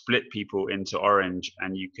can split people into orange,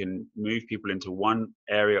 and you can move people into one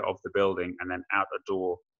area of the building and then out a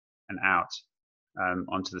door and out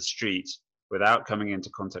onto the street without coming into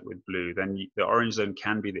contact with blue. Then the orange zone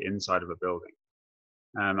can be the inside of a building.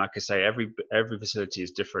 Like I say, every facility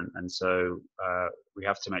is different, and so we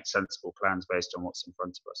have to make sensible plans based on what's in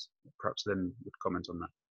front of us. Perhaps Lynn would comment on that.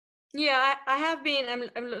 Yeah, I have been,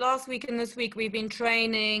 last week and this week, we've been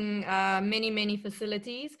training many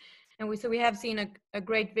facilities, and we have seen a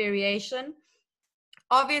great variation.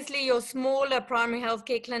 Obviously, your smaller primary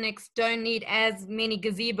healthcare clinics don't need as many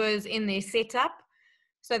gazebos in their setup,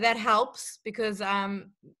 so that helps because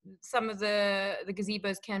some of the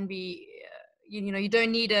gazebos can be, you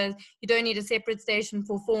don't need a separate station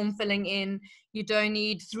for form filling in. You don't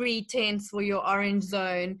need 3 tents for your orange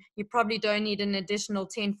zone. You probably don't need an additional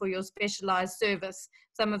tent for your specialized service.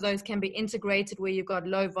 Some of those can be integrated where you've got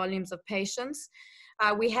low volumes of patients.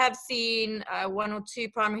 We have seen 1 or 2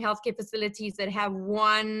 primary healthcare facilities that have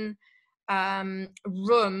one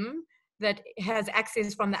room that has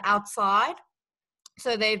access from the outside.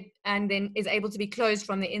 So and then is able to be closed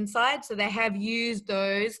from the inside. So they have used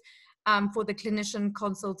those for the clinician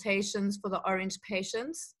consultations for the orange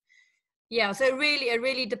patients. Yeah, so it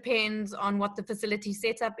really depends on what the facility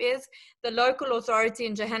setup is. The local authority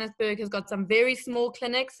in Johannesburg has got some very small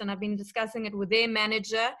clinics, and I've been discussing it with their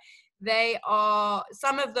manager.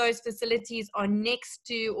 Some of those facilities are next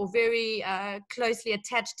to or very closely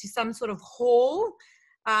attached to some sort of hall,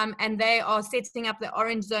 and they are setting up the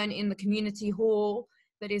orange zone in the community hall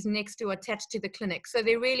that is next to, attached to the clinic. So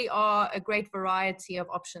there really are a great variety of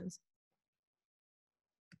options.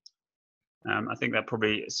 I think that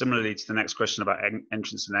probably similarly to the next question about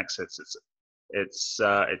entrance and exits, it's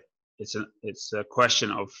a question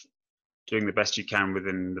of doing the best you can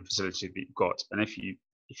within the facility that you've got. And if you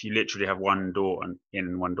literally have one door in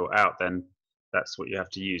and one door out, then that's what you have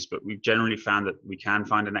to use. But we've generally found that we can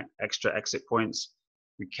find an extra exit points.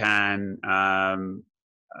 We can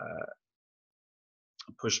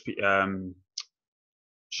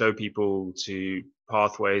show people to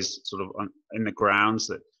pathways sort of in the grounds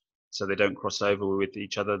so they don't cross over with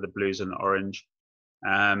each other, the blues and the orange.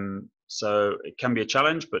 So it can be a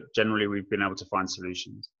challenge, but generally we've been able to find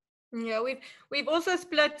solutions. Yeah, we've also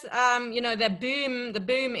split, the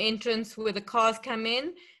boom entrance where the cars come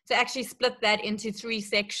in, to actually split that into 3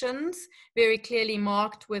 sections, very clearly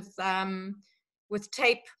marked with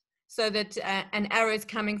tape, so that an arrow is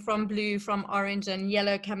coming from blue, from orange, and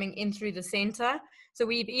yellow coming in through the center. So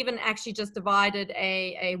we've even actually just divided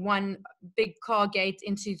a one big car gate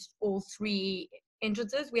into all 3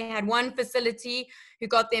 entrances. We had one facility who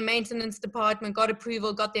got their maintenance department, got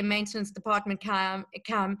approval, got their maintenance department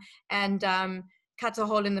come and cut a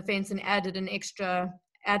hole in the fence and added an extra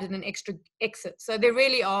exit. So there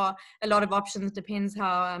really are a lot of options, depends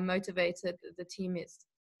how motivated the team is.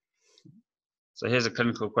 So here's a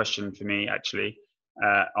clinical question for me, actually,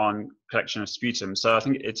 on collection of sputum. So I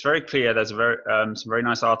think it's very clear. There's some very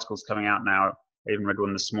nice articles coming out now. I even read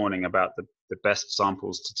one this morning about the best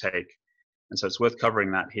samples to take. And so it's worth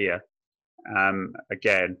covering that here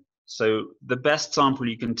again. So the best sample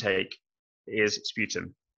you can take is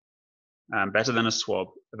sputum, better than a swab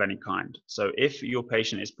of any kind. So if your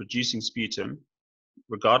patient is producing sputum,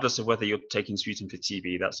 regardless of whether you're taking sputum for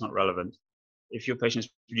TB, that's not relevant. If your patient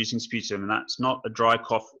is producing sputum, and that's not a dry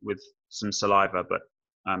cough with some saliva, but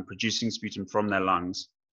producing sputum from their lungs,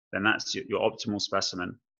 then that's your optimal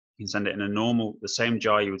specimen. You can send it in the same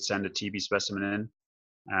jar you would send a TB specimen in,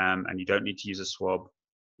 and you don't need to use a swab,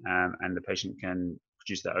 and the patient can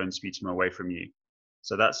produce their own sputum away from you.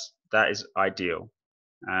 So that is ideal,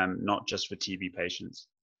 not just for TB patients.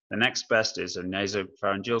 The next best is a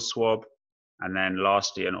nasopharyngeal swab, and then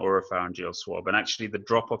lastly an oropharyngeal swab. And actually the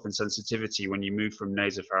drop-off in sensitivity when you move from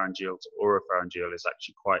nasopharyngeal to oropharyngeal is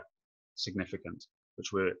actually quite significant,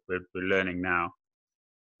 which we're learning now.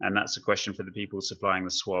 And that's a question for the people supplying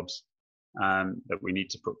the swabs, that we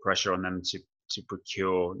need to put pressure on them to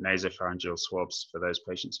procure nasopharyngeal swabs for those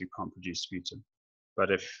patients who can't produce sputum.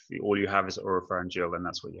 But if all you have is oropharyngeal, then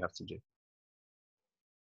that's what you have to do.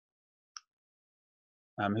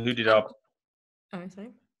 Who did our... Oh,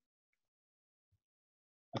 sorry.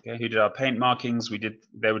 Okay, who did our paint markings?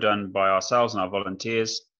 They were done by ourselves and our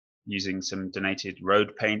volunteers using some donated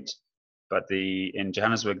road paint. But in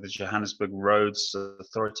Johannesburg, the Johannesburg Roads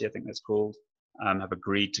Authority, I think that's called, have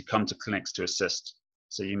agreed to come to clinics to assist.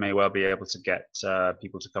 So you may well be able to get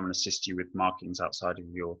people to come and assist you with markings outside of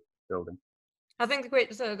your building. I think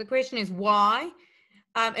the question is why.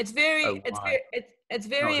 It's very important. Right.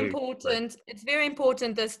 It's very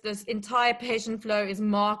important this entire patient flow is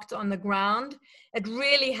marked on the ground. It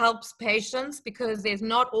really helps patients because there's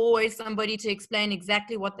not always somebody to explain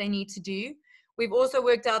exactly what they need to do. We've also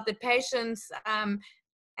worked out that patients,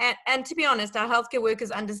 and to be honest, our healthcare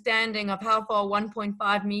workers' understanding of how far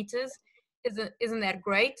 1.5 meters isn't that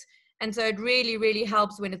great. And so it really, really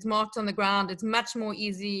helps when it's marked on the ground. It's much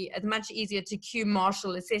easier to queue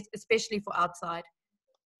marshal, especially for outside.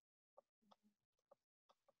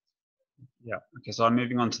 Yeah, okay, so I'm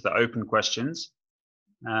moving on to the open questions.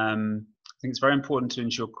 I think it's very important to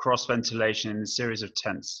ensure cross-ventilation in a series of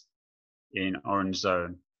tents in orange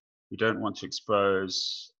zone. We don't want to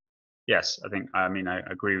expose, yes, I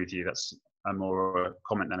agree with you. That's more a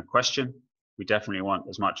comment than a question. We definitely want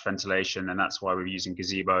as much ventilation, and that's why we're using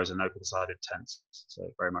gazebos and open-sided tents,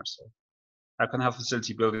 so very much so. How can the health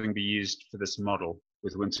facility building be used for this model?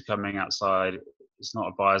 With winter coming outside, it's not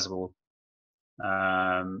advisable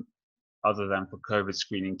other than for COVID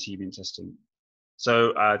screening, TB and testing.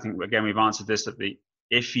 So I think, again, we've answered this, that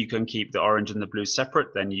if you can keep the orange and the blue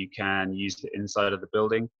separate, then you can use the inside of the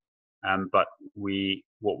building. But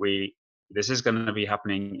this is going to be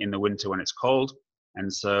happening in the winter when it's cold.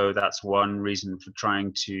 And so that's one reason for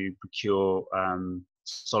trying to procure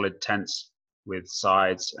solid tents with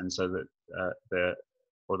sides. And so that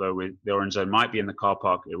although the orange zone might be in the car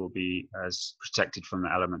park, it will be as protected from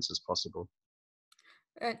the elements as possible.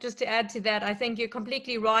 Just to add to that, I think you're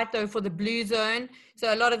completely right, though, for the blue zone.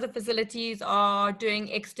 So a lot of the facilities are doing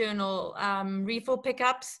external refill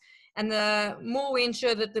pickups. And the more we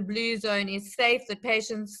ensure that the blue zone is safe, that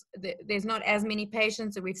there's not as many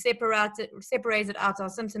patients, that we've separated out our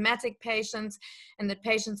symptomatic patients, and that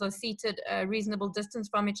patients are seated a reasonable distance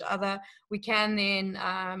from each other, we can then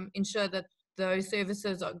ensure that those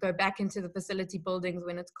services go back into the facility buildings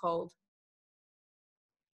when it's cold.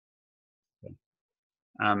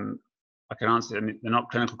 I can answer. I mean, they're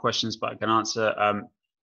not clinical questions, but I can answer.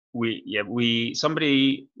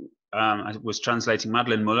 Somebody was translating.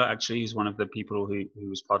 Madeleine Muller, actually, who's one of the people who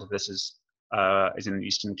was part of this, is in the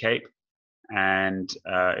Eastern Cape, and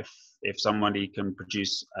if somebody can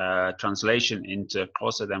produce a translation into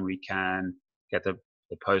Xhosa, then we can get the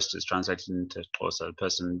posters translated into Xhosa. The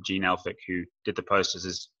person, Jean Elphick, who did the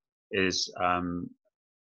posters,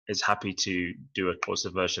 is happy to do a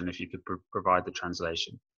Xhosa version if you could provide the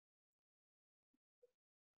translation.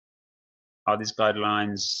 Are these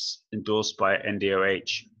guidelines endorsed by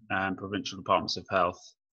NDOH and provincial departments of health?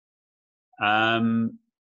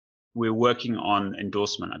 We're working on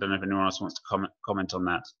endorsement. I don't know if anyone else wants to comment on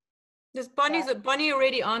that. Bonnie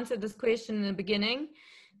already answered this question in the beginning.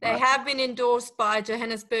 They have been endorsed by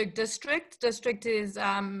Johannesburg District. District is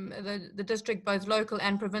the district, both local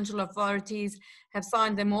and provincial authorities have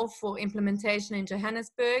signed them off for implementation in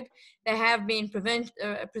Johannesburg. They have been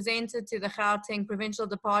presented to the Gauteng Provincial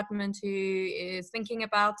Department, who is thinking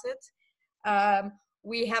about it.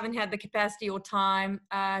 We haven't had the capacity or time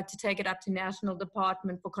to take it up to National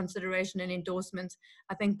Department for consideration and endorsement.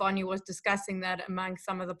 I think Bonnie was discussing that among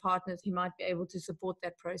some of the partners who might be able to support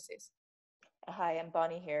that process. Hi, I'm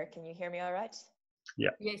Bonnie here. Can you hear me all right?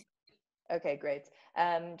 Yeah. Yes. Okay, great.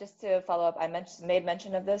 Just to follow up, I made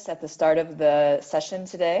mention of this at the start of the session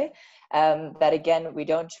today, that again,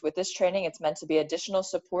 with this training, it's meant to be additional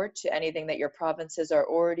support to anything that your provinces are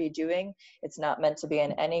already doing. It's not meant to be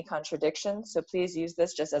in any contradiction. So please use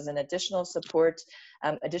this just as an additional support,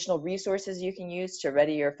 additional resources you can use to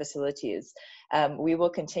ready your facilities. We will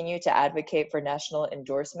continue to advocate for national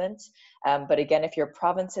endorsement. But again, if your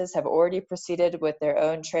provinces have already proceeded with their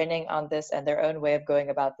own training on this and their own way of going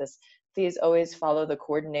about this, please always follow the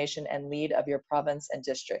coordination and lead of your province and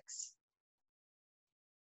districts.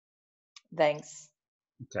 Thanks.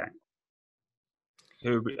 Okay.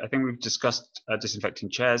 I think we've discussed disinfecting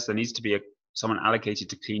chairs. There needs to be someone allocated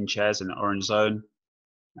to clean chairs in the orange zone.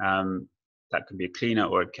 That can be a cleaner,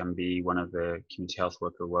 or it can be one of the community health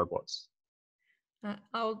worker robots.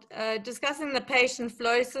 Discussing the patient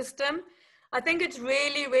flow system, I think it's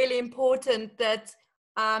really, really important that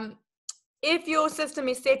if your system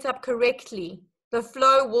is set up correctly, the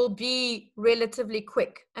flow will be relatively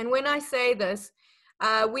quick. And when I say this,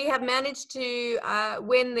 we have managed to,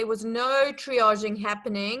 when there was no triaging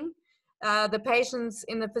happening, the patients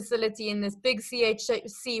in the facility in this big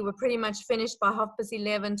CHC were pretty much finished by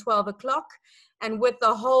 11:30, 12 o'clock. And with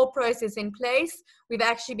the whole process in place, we've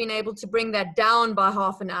actually been able to bring that down by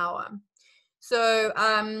half an hour. So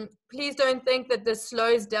please don't think that this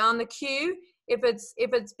slows down the queue. If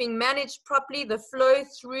it's being managed properly, the flow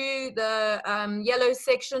through the yellow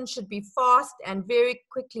section should be fast and very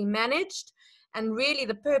quickly managed. And really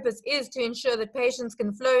the purpose is to ensure that patients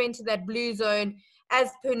can flow into that blue zone as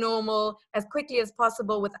per normal, as quickly as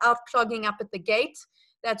possible without clogging up at the gate.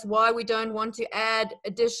 That's why we don't want to add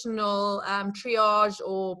additional triage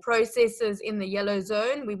or processes in the yellow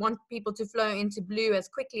zone. We want people to flow into blue as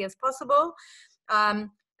quickly as possible.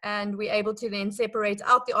 And we're able to then separate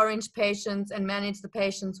out the orange patients and manage the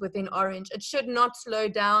patients within orange. It should not slow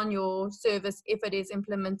down your service if it is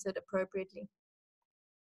implemented appropriately.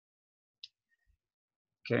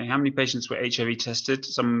 Okay, how many patients were HIV tested?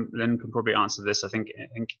 Lynn can probably answer this. I think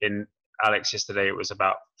in Alex yesterday it was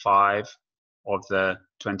about 5 of the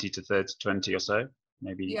 20 to 20 or so,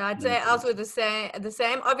 maybe. Yeah, I'd say ours were the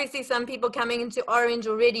same. Obviously, some people coming into orange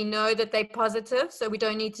already know that they're positive, so we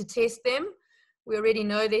don't need to test them. We already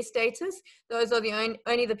know their status. Those are the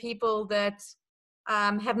only the people that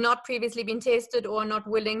have not previously been tested or not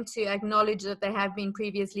willing to acknowledge that they have been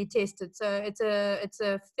previously tested. So it's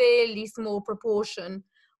a fairly small proportion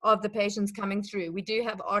of the patients coming through. We do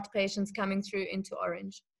have ART patients coming through into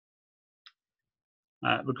orange.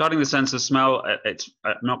 Regarding the sense of smell,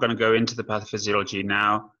 I'm not going to go into the pathophysiology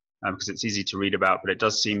now because it's easy to read about, but it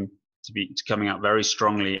does seem to be coming out very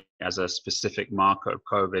strongly as a specific marker of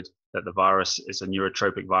COVID, that the virus is a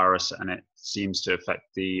neurotropic virus and it seems to affect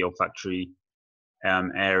the olfactory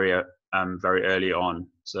area very early on.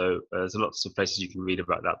 So there's lots of places you can read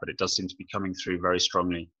about that, but it does seem to be coming through very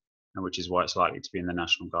strongly, which is why it's likely to be in the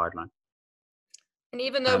national guideline. And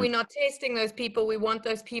even though we're not testing those people, we want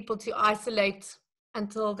those people to isolate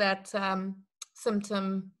until that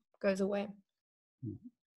symptom goes away.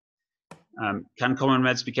 Can common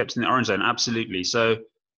meds be kept in the orange zone? Absolutely. So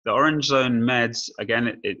the orange zone meds,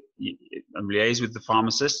 again, it liaise with the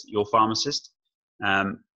pharmacist, your pharmacist.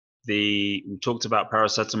 We talked about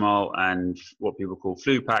paracetamol and what people call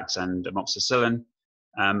flu packs and amoxicillin,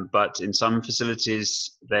 but in some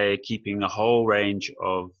facilities, they're keeping a whole range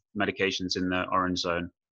of medications in the orange zone,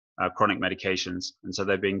 chronic medications, and so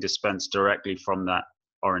they're being dispensed directly from that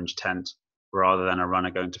orange tent rather than a runner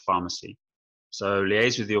going to pharmacy. So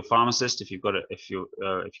liaise with your pharmacist. If you've got it, if you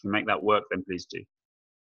can make that work, then please do.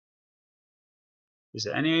 Is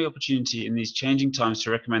there any opportunity in these changing times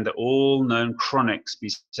to recommend that all known chronics be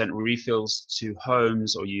sent refills to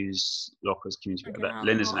homes or use lockers community?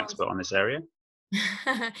 Lynn is an expert on this area.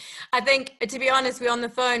 I think, to be honest, we're on the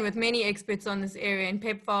phone with many experts on this area, and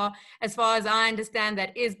PEPFAR, as far as I understand,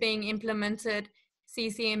 that is being implemented.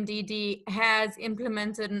 CCMDD has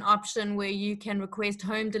implemented an option where you can request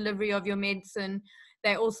home delivery of your medicine.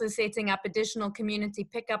 They're also setting up additional community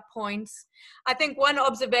pickup points. I think one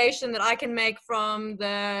observation that I can make from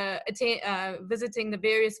visiting the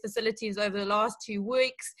various facilities over the last 2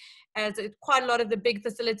 weeks, as quite a lot of the big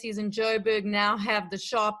facilities in Joburg now have the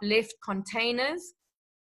sharp left containers.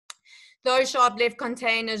 Those sharp left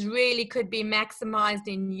containers really could be maximized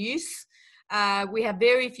in use. We have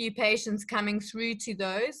very few patients coming through to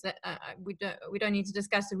those. We don't need to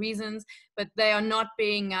discuss the reasons, but they are not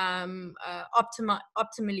being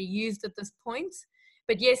optimally used at this point.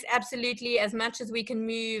 But yes, absolutely, as much as we can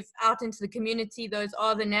move out into the community, those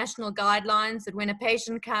are the national guidelines that when a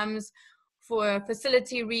patient comes for a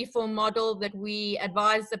facility reform model, that we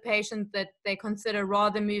advise the patient that they consider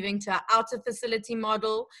rather moving to an outer facility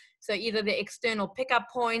model. So either the external pickup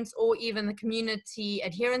points or even the community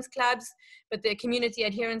adherence clubs. But the community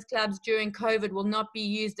adherence clubs during COVID will not be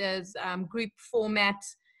used as group format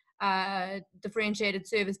differentiated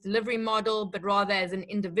service delivery model, but rather as an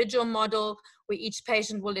individual model where each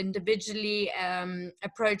patient will individually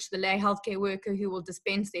approach the lay healthcare worker who will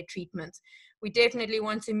dispense their treatment. We definitely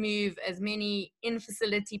want to move as many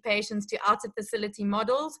in-facility patients to out-of-facility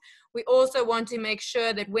models. We also want to make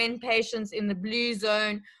sure that when patients in the blue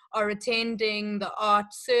zone are attending the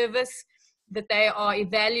ART service, that they are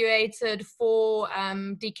evaluated for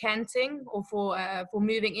decanting or for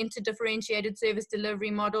moving into differentiated service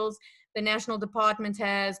delivery models. The National Department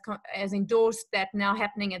has endorsed that now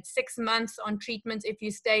happening at 6 months on treatment if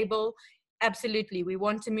you're stable. Absolutely, we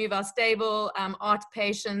want to move our stable ART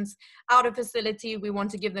patients out of facility. We want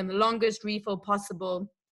to give them the longest refill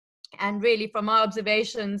possible. And really, from our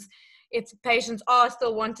observations, if patients are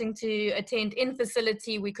still wanting to attend in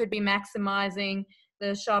facility, we could be maximizing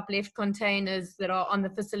the sharp left containers that are on the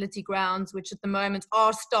facility grounds, which at the moment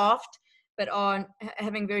are staffed, but are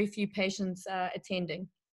having very few patients attending.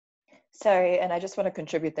 Sorry, and I just want to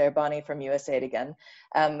contribute there, Bonnie from USAID again.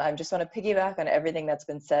 I just want to piggyback on everything that's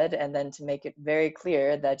been said, and then to make it very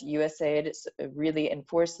clear that USAID really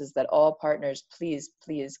enforces that all partners, please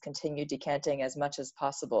continue decanting as much as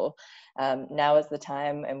possible. Now is the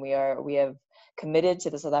time, and we have committed to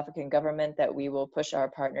the South African government that we will push our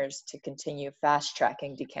partners to continue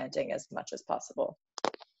fast-tracking decanting as much as possible.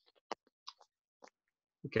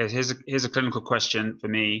 Okay, here's a clinical question for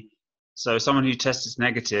me. So someone who tests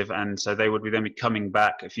negative, and so they would then be coming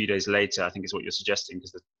back a few days later, I think is what you're suggesting,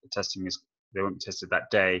 because the testing is, they won't be tested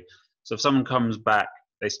that day. So if someone comes back,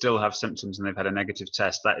 they still have symptoms and they've had a negative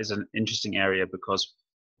test, that is an interesting area because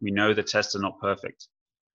we know the tests are not perfect,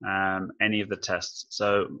 any of the tests.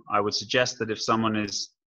 So I would suggest that if someone is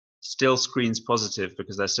still screens positive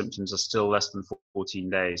because their symptoms are still less than 14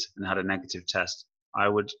 days and had a negative test, I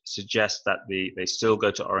would suggest that they still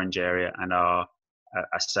go to orange area and are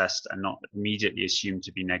assessed and not immediately assumed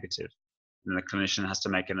to be negative. And the clinician has to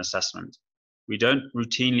make an assessment. We don't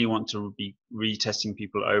routinely want to be retesting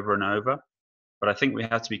people over and over, but I think we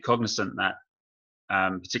have to be cognizant that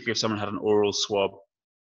particularly if someone had an oral swab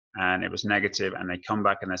and it was negative and they come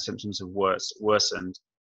back and their symptoms have worsened,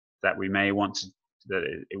 that we may want to, that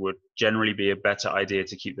it would generally be a better idea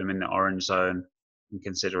to keep them in the orange zone and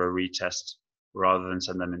consider a retest rather than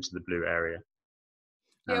send them into the blue area.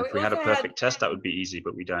 Yeah, if we had a perfect test, that would be easy,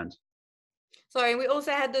 but we don't. Sorry, we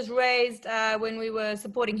also had this raised when we were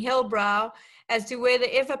supporting Hillbrow as to whether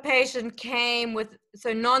if a patient came with,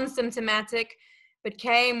 so non-symptomatic, but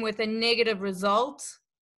came with a negative result,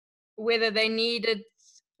 whether they needed,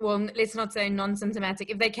 well, let's not say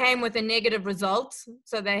non-symptomatic, if they came with a negative result,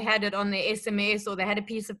 so they had it on their SMS or they had a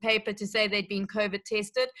piece of paper to say they'd been COVID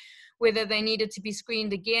tested, whether they needed to be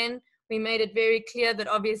screened again. We made it very clear that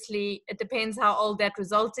obviously it depends how old that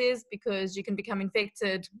result is because you can become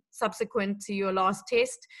infected subsequent to your last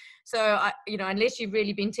test. So, unless you've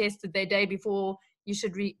really been tested the day before, you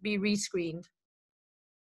should be rescreened.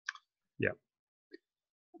 Yeah.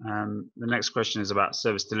 The next question is about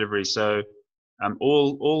service delivery. So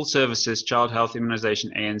all services, child health,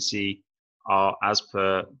 immunization, ANC, are as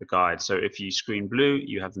per the guide. So if you screen blue,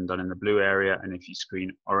 you have them done in the blue area, and if you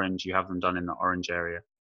screen orange, you have them done in the orange area.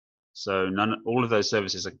 So all of those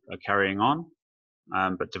services are carrying on,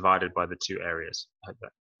 but divided by the two areas. I hope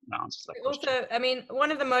that answers that question. Also, I mean, one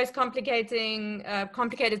of the most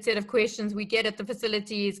complicated set of questions we get at the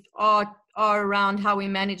facilities are around how we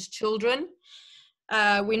manage children.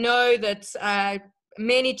 We know that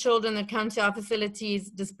many children that come to our facilities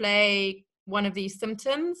display one of these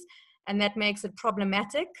symptoms, and that makes it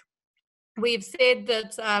problematic. We've said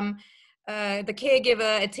that the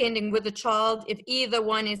caregiver attending with the child, if either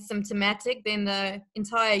one is symptomatic, then the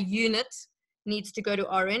entire unit needs to go to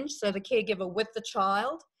orange, so the caregiver with the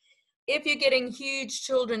child. if you're getting huge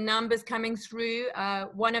children numbers coming through,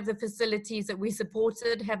 one of the facilities that we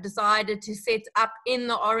supported have decided to set up in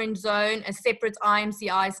the orange zone a separate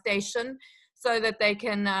IMCI station so that they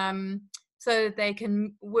can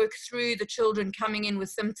work through the children coming in with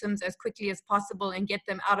symptoms as quickly as possible and get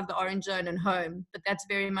them out of the orange zone and home. But that's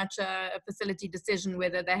very much a facility decision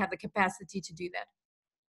whether they have the capacity to do that.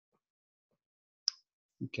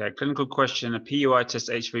 Okay, clinical question. A PUI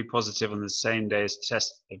test HIV positive on the same day as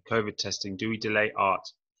test of COVID testing. Do we delay ART?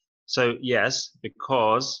 So yes,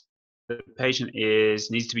 because the patient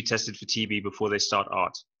needs to be tested for TB before they start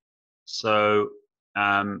ART. So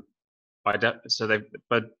by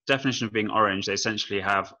definition of being orange, they essentially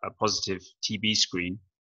have a positive TB screen,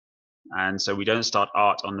 and so we don't start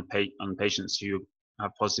ART on the patients who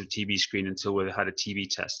have positive TB screen until we've had a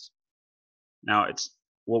TB test. Now,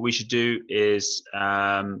 what we should do is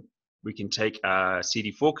we can take a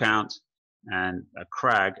CD4 count and a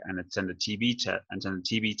CRAG and attend a TB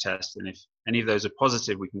test, and if any of those are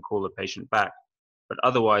positive, we can call the patient back. But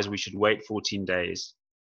otherwise, we should wait 14 days,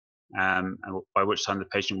 and by which time the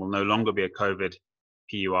patient will no longer be a COVID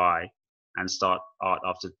PUI and start ART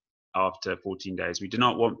after 14 days. We do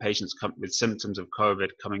not want patients with symptoms of COVID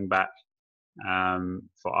coming back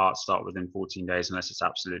for ART start within 14 days unless it's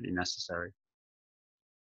absolutely necessary.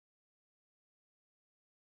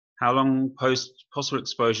 How long post possible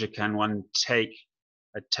exposure can one take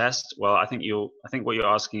a test? Well, I think what you're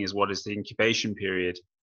asking is what is the incubation period.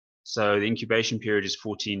 So the incubation period is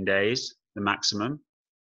 14 days, the maximum.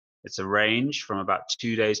 It's a range from about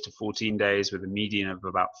 2 days to 14 days with a median of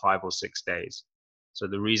about 5 or 6 days. So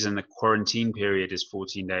the reason the quarantine period is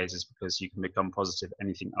 14 days is because you can become positive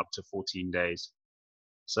anything up to 14 days.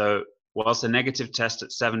 So whilst a negative test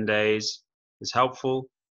at 7 days is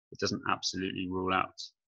helpful, it doesn't absolutely rule out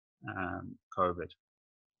COVID.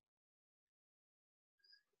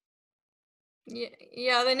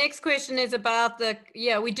 Yeah, the next question is about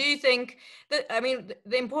we do think that, I mean,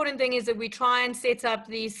 the important thing is that we try and set up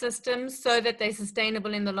these systems so that they're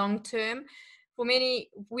sustainable in the long term. For many,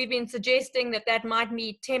 we've been suggesting that might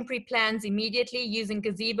need temporary plans immediately using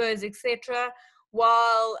gazebos, etc.,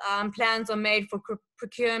 while plans are made for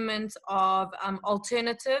procurement of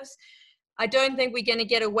alternatives. I don't think we're going to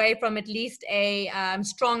get away from at least a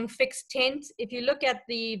strong fixed tent. If you look at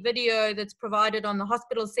the video that's provided on the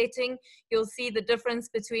hospital setting, you'll see the difference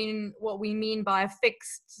between what we mean by a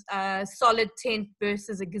fixed solid tent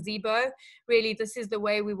versus a gazebo. Really, this is the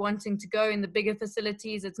way we're wanting to go in the bigger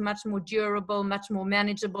facilities. It's much more durable, much more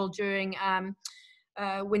manageable during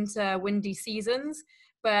winter, windy seasons.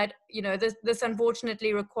 But you know, this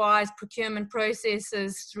unfortunately requires procurement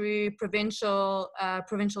processes through provincial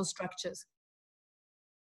structures.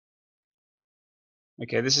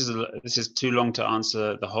 Okay, this is too long to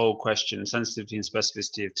answer the whole question. Sensitivity and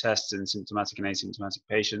specificity of tests in symptomatic and asymptomatic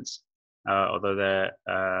patients. Although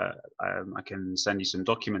I can send you some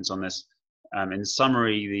documents on this. In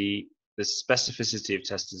summary, the specificity of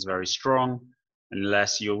tests is very strong,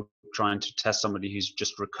 unless you're trying to test somebody who's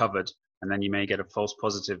just recovered, and then you may get a false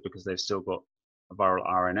positive because they've still got a viral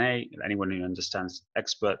RNA. Anyone who understands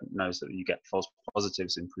expert knows that you get false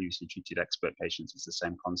positives in previously treated expert patients. It's the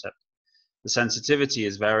same concept. The sensitivity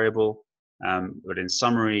is variable, but in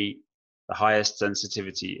summary, the highest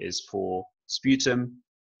sensitivity is for sputum.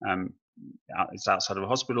 It's outside of a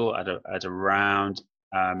hospital at around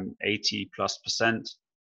 80+%.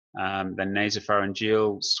 Then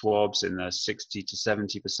nasopharyngeal swabs in the 60 to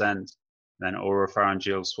 70%. Then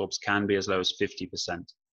oropharyngeal swabs can be as low as 50%.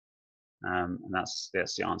 And that's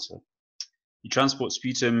the answer. You transport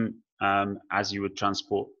sputum as you would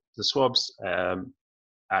transport the swabs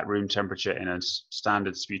at room temperature in a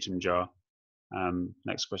standard sputum jar.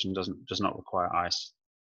 Next question does not require ice.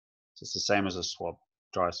 So it's the same as a swab,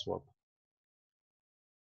 dry swab.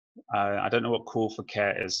 I don't know what call for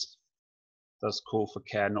care is. Does call for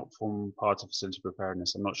care not form part of facility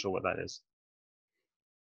preparedness? I'm not sure what that is.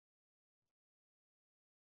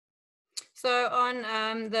 So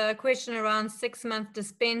on the question around 6-month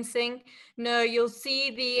dispensing, no, you'll see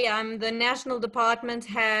the national department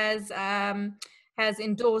has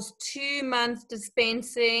endorsed 2-month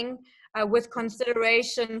dispensing with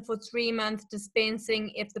consideration for 3-month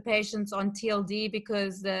dispensing if the patient's on TLD,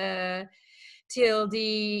 because the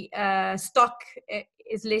TLD stock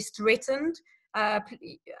is less threatened.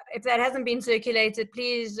 If that hasn't been circulated,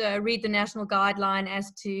 please read the national guideline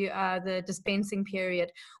as to the dispensing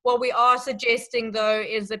period. What we are suggesting, though,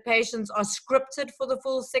 is that patients are scripted for the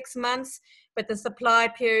full 6 months, but the supply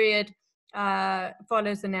period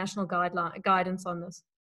follows the national guidance on this.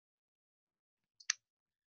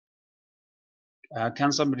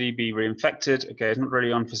 Can somebody be reinfected? Okay, it's not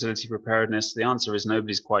really on facility preparedness. The answer is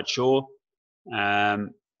nobody's quite sure, and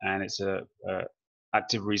it's a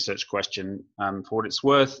active research question. For what it's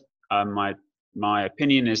worth, my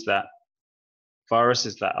opinion is that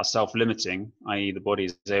viruses that are self-limiting, i.e. the body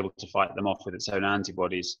is able to fight them off with its own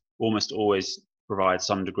antibodies, almost always provide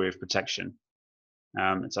some degree of protection.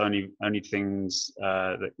 It's only things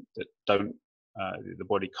that don't the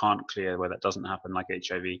body can't clear where that doesn't happen, like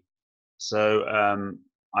HIV. So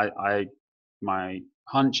my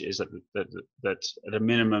hunch is that at a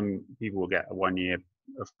minimum people will get 1 year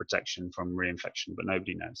of protection from reinfection, but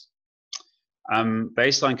nobody knows.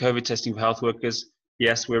 Baseline COVID testing for health workers.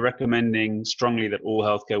 Yes, we're recommending strongly that all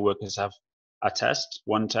healthcare workers have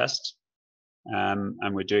one test,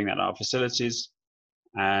 and we're doing that at our facilities.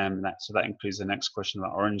 So that includes the next question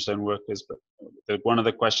about orange zone workers. But one of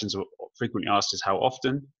the questions frequently asked is how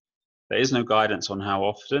often. There is no guidance on how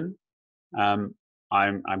often.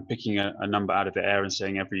 I'm picking a number out of the air and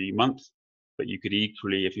saying every month, but you could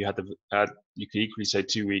equally, if you had you could equally say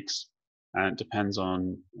 2 weeks, and it depends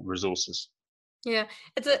on resources. Yeah,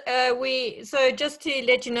 it's so just to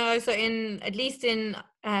let you know, so at least in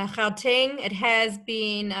Gauteng, it has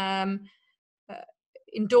been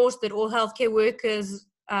endorsed that all healthcare workers,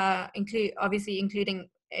 including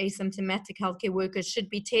asymptomatic healthcare workers, should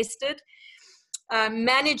be tested.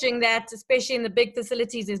 Managing that, especially in the big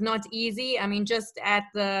facilities, is not easy. I mean, just at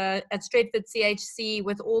Stretford CHC,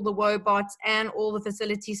 with all the wobots and all the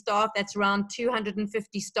facility staff, that's around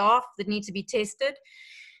 250 staff that need to be tested.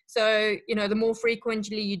 So, the more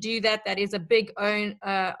frequently you do that, that is a big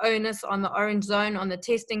onus on the orange zone, on the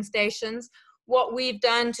testing stations. What we've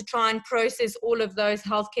done to try and process all of those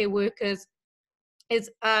healthcare workers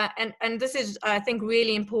is, and this is, I think,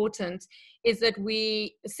 really important, is that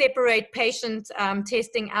we separate patient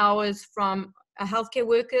testing hours from healthcare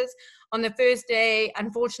workers. On the first day,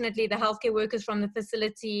 unfortunately, the healthcare workers from the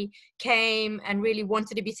facility came and really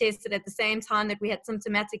wanted to be tested at the same time that we had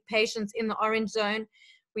symptomatic patients in the orange zone.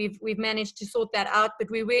 We've managed to sort that out, but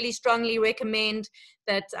we really strongly recommend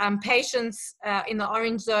that patients in the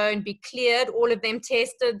orange zone be cleared, all of them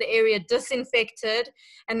tested, the area disinfected,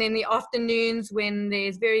 and then the afternoons, when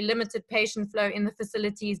there's very limited patient flow in the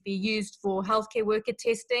facilities, be used for healthcare worker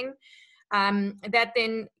testing. That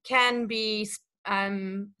then can be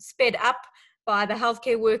sped up by the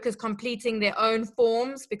healthcare workers completing their own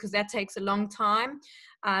forms, because that takes a long time,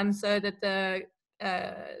 so that the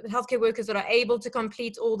healthcare workers that are able to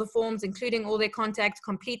complete all the forms, including all their contacts,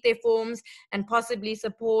 complete their forms, and possibly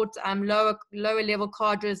support lower level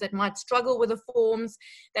cadres that might struggle with the forms.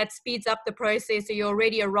 That speeds up the process. So you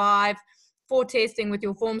already arrive for testing with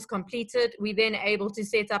your forms completed. We then able to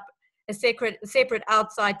set up a separate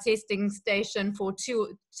outside testing station for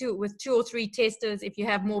with 2 or 3 testers if you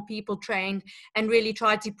have more people trained, and really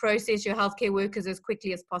try to process your healthcare workers as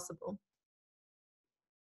quickly as possible.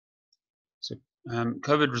 So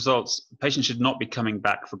COVID results, patients should not be coming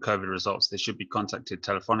back for COVID results. They should be contacted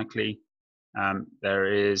telephonically.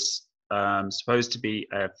 There is supposed to be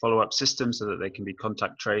a follow-up system so that they can be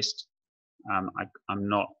contact traced. I'm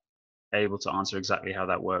not able to answer exactly how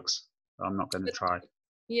that works, so I'm not going to try.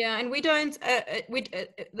 Yeah, and we don't,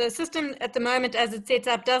 the system at the moment as it's set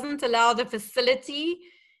up doesn't allow the facility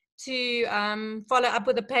to follow up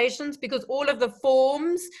with the patients, because all of the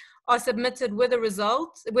forms are submitted with a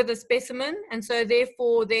result, with a specimen, and so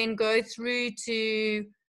therefore then go through to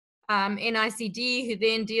NICD, who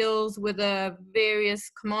then deals with the various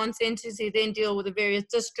command centers, who then deal with the various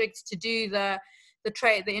districts to do the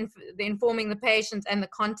informing the patients and the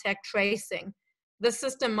contact tracing. The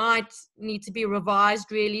system might need to be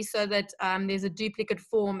revised really, so that there's a duplicate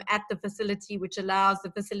form at the facility, which allows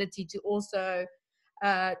the facility to also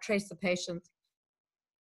trace the patient.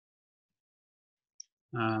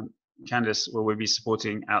 Candice, will we be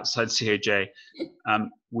supporting outside COJ?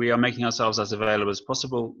 We are making ourselves as available as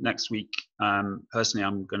possible. Next week, personally,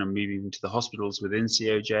 I'm going to move into the hospitals within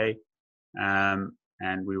COJ,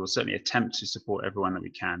 and we will certainly attempt to support everyone that we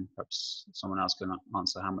can. Perhaps someone else can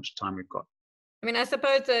answer how much time we've got. I mean, I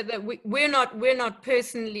suppose that we're not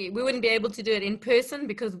personally, we wouldn't be able to do it in person,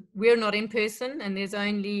 because we're not in person, and there's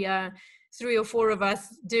only 3 or 4 of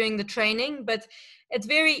us doing the training. But it's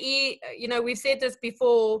very, we've said this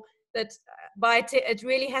before, that it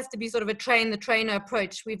really has to be sort of a train the trainer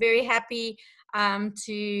approach. We're very happy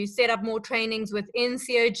to set up more trainings within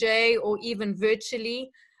COJ or even virtually.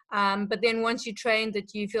 But then once you train,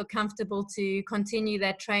 that you feel comfortable to continue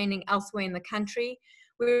that training elsewhere in the country.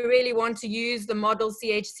 We really want to use the model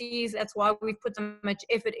CHCs. That's why we've put so much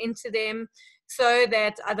effort into them, so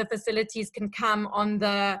that other facilities can come on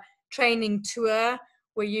the training tour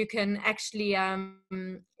where you can actually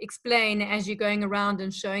explain as you're going around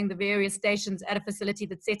and showing the various stations at a facility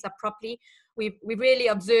that's set up properly. We've really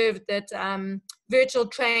observed that virtual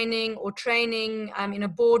training or training in a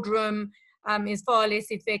boardroom is far less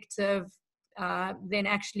effective than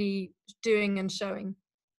actually doing and showing.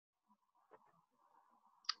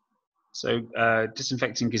 So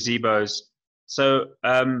disinfecting gazebos. So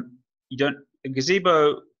you don't, a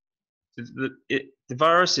gazebo, the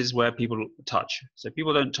virus is where people touch. So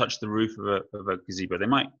people don't touch the roof of a gazebo. They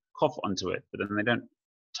might cough onto it, but then they don't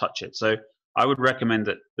touch it. So I would recommend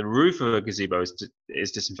that the roof of a gazebo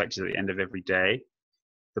is disinfected at the end of every day.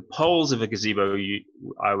 The poles of a gazebo,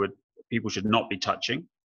 people should not be touching,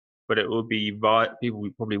 but it will be, people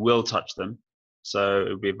probably will touch them. So it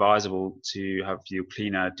would be advisable to have your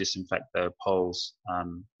cleaner disinfect the poles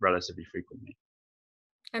relatively frequently.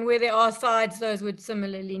 And where there are sides, those would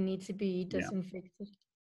similarly need to be disinfected.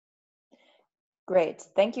 Yeah. Great.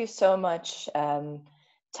 Thank you so much,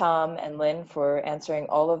 Tom and Lynn, for answering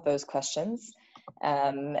all of those questions.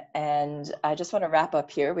 And I just want to wrap up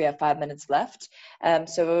here. We have 5 minutes left.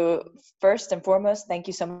 So first and foremost, thank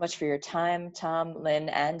you so much for your time, Tom, Lynn,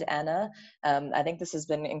 and Anna. I think this has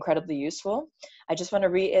been incredibly useful. I just want to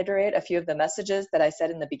reiterate a few of the messages that I said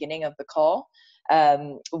in the beginning of the call.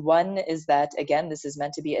 One is that, again, this is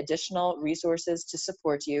meant to be additional resources to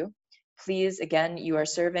support you. Please, again, you are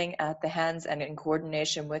serving at the hands and in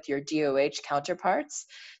coordination with your DOH counterparts.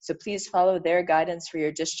 So please follow their guidance for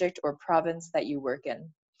your district or province that you work in.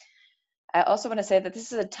 I also want to say that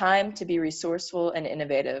this is a time to be resourceful and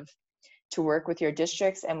innovative, to work with your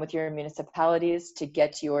districts and with your municipalities to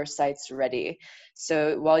get your sites ready.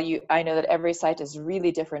 So while I know that every site is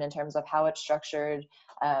really different in terms of how it's structured,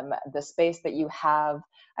 the space that you have,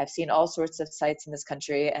 I've seen all sorts of sites in this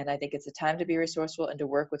country, and I think it's a time to be resourceful and to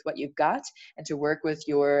work with what you've got and to work with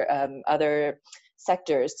your other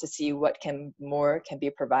sectors to see what more can be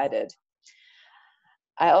provided.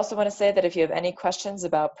 I also want to say that if you have any questions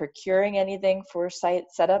about procuring anything for site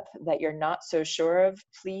setup that you're not so sure of,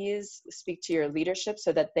 please speak to your leadership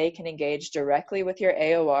so that they can engage directly with your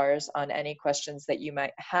AORs on any questions that you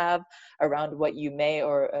might have around what you may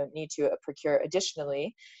or need to procure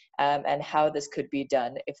additionally, and how this could be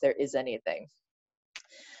done if there is anything.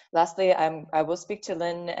 Lastly, I will speak to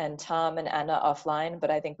Lynn and Tom and Anna offline,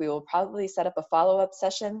 but I think we will probably set up a follow-up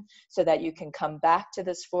session so that you can come back to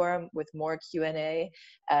this forum with more Q&A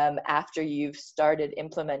after you've started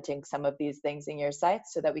implementing some of these things in your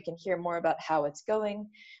sites so that we can hear more about how it's going.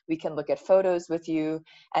 We can look at photos with you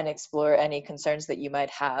and explore any concerns that you might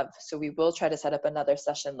have. So we will try to set up another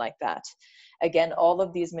session like that. Again, all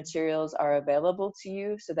of these materials are available to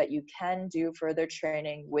you so that you can do further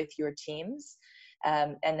training with your teams.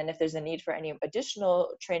 And then if there's a need for any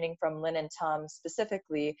additional training from Lynn and Tom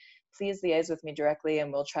specifically, please liaise with me directly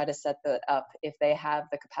and we'll try to set that up if they have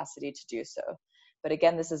the capacity to do so. But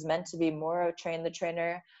again, this is meant to be more of train the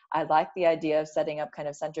trainer. I like the idea of setting up kind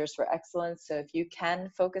of centers for excellence. So if you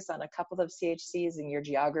can focus on a couple of CHCs in your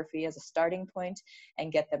geography as a starting point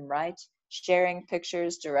and get them right, sharing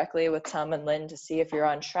pictures directly with Tom and Lynn to see if you're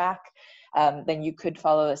on track, then you could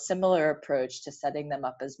follow a similar approach to setting them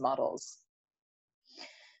up as models.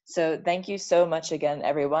 So thank you so much again,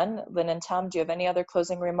 everyone. Lynn and Tom, do you have any other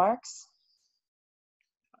closing remarks?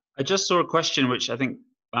 I just saw a question which I think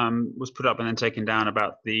was put up and then taken down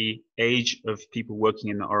about the age of people working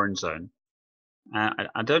in the orange zone.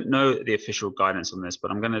 I don't know the official guidance on this,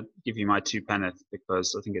 but I'm going to give you my 2 penneth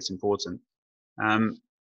because I think it's important.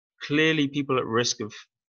 Clearly, people at risk of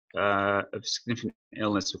significant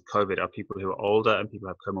illness with COVID are people who are older and people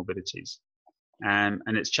who have comorbidities. And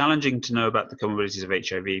it's challenging to know about the comorbidities of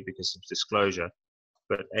HIV because of disclosure,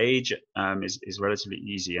 but age is relatively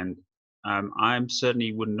easy. And I'm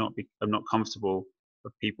certainly I'm not comfortable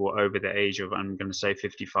with people over the age of, I'm going to say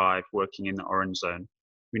 55, working in the orange zone.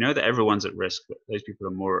 We know that everyone's at risk, but those people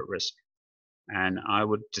are more at risk. And I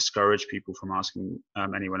would discourage people from asking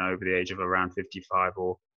anyone over the age of around 55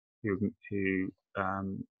 or who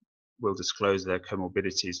will disclose their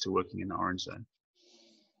comorbidities to working in the orange zone.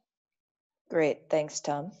 Great, thanks,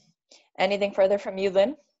 Tom. Anything further from you,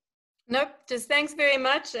 Lynn? Nope, just thanks very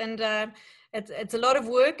much. And it's a lot of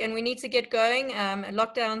work and we need to get going.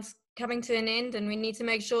 Lockdown's coming to an end and we need to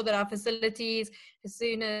make sure that our facilities, as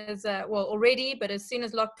soon as, well, already, but as soon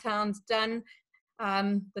as lockdown's done,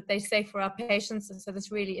 that they're safe for our patients. And so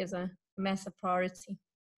this really is a massive priority.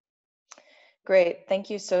 Great, thank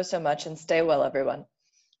you so much and stay well, everyone.